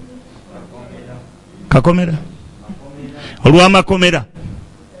ekidibo kakomera olw'amakomera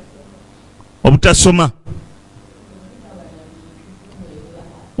obutasoma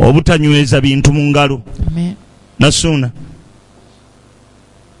obutanyweza bintu mu ngalo nasuuna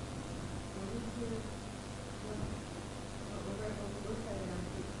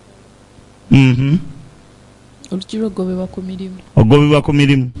Olugi lw'ogobebwa ku mirimu. ogobebwa ku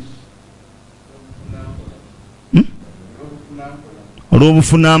mirimu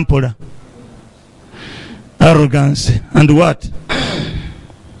olw'obufunampola arrogance and what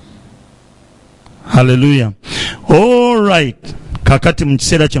hallelujah all right kakati mu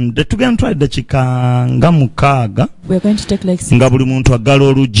kiseera kino tugenda twali dakika nga mukaaga We are going to take like 6. nga buli muntu aggala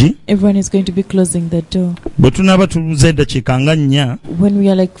olugi Everyone is going to be closing the door. bwe tunaaba tubuze dakika nga 4 When we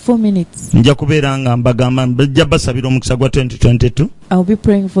are like 4 minutes, nja kubeera nga mbagamba bajja basabira omukisa gwa 2022 I'll be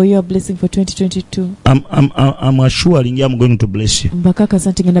praying for your blessing for 2022. I'm assuring you I'm going to bless you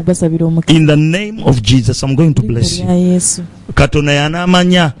Mbakakasa nti ngenda basabira omukisa. in the name of Jesus. I'm going to bless you. Yesu. Katonda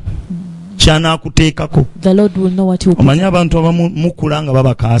yanamanya kyanakuteekako. The Lord will know what he will put. Omanya abantu abamu mukulanga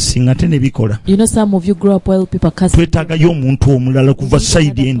babakaasinga ate ne bikola. You know, some of you grow up while people cuss. Twetaagayo omuntu omulala kuva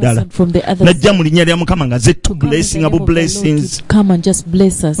side endala. Najja mu linnya lya Mukama nga ze to blessing abo blessings. Come and just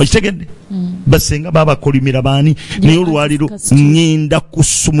bless us. Okitegedde? Basenga babakolimira baani naye olwaliro ngenda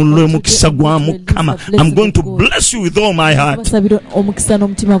kusumulula omukisa gwa Mukama. I'm going to bless you with all my heart. Omukisa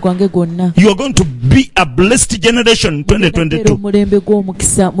n'omutima gwange gwonna. You are going to be a blessed generation 2022. Omulembe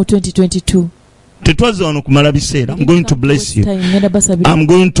gw'omukisa mu 2022. Tetwaze wano kumala biseera. I'm going to bless you. I'm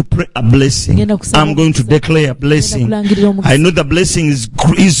going to pray a blessing. I'm going to declare a blessing. I know the blessing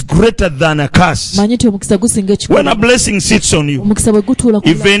is greater than a curse. When a blessing sits on you,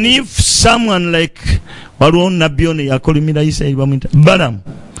 even if someone like waliwo nabbi ono yakolimira Isirayiri bamuyita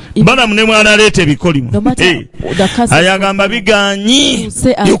Balamu ne mwana aleeta ebikolimu ayagamba biganyi.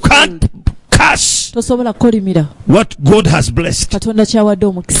 You can't curse what God has blessed.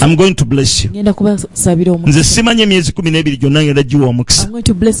 I'm going to bless you. Nze simanye emyezi 12 gyonna ngenda giwa omukisa.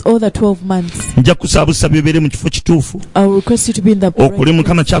 Nja kusaba busabyo bibeere mu kifo kituufu. Okole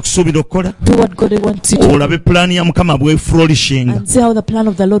Mukama kyakusuubira okukola. Olabe pulaani ya Mukama bwe flourishinga.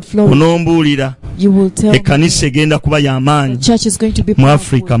 Onombuulira ekkanisa egenda kuba y'amaanyi mu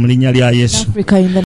Africa mu linnya lya Yesu.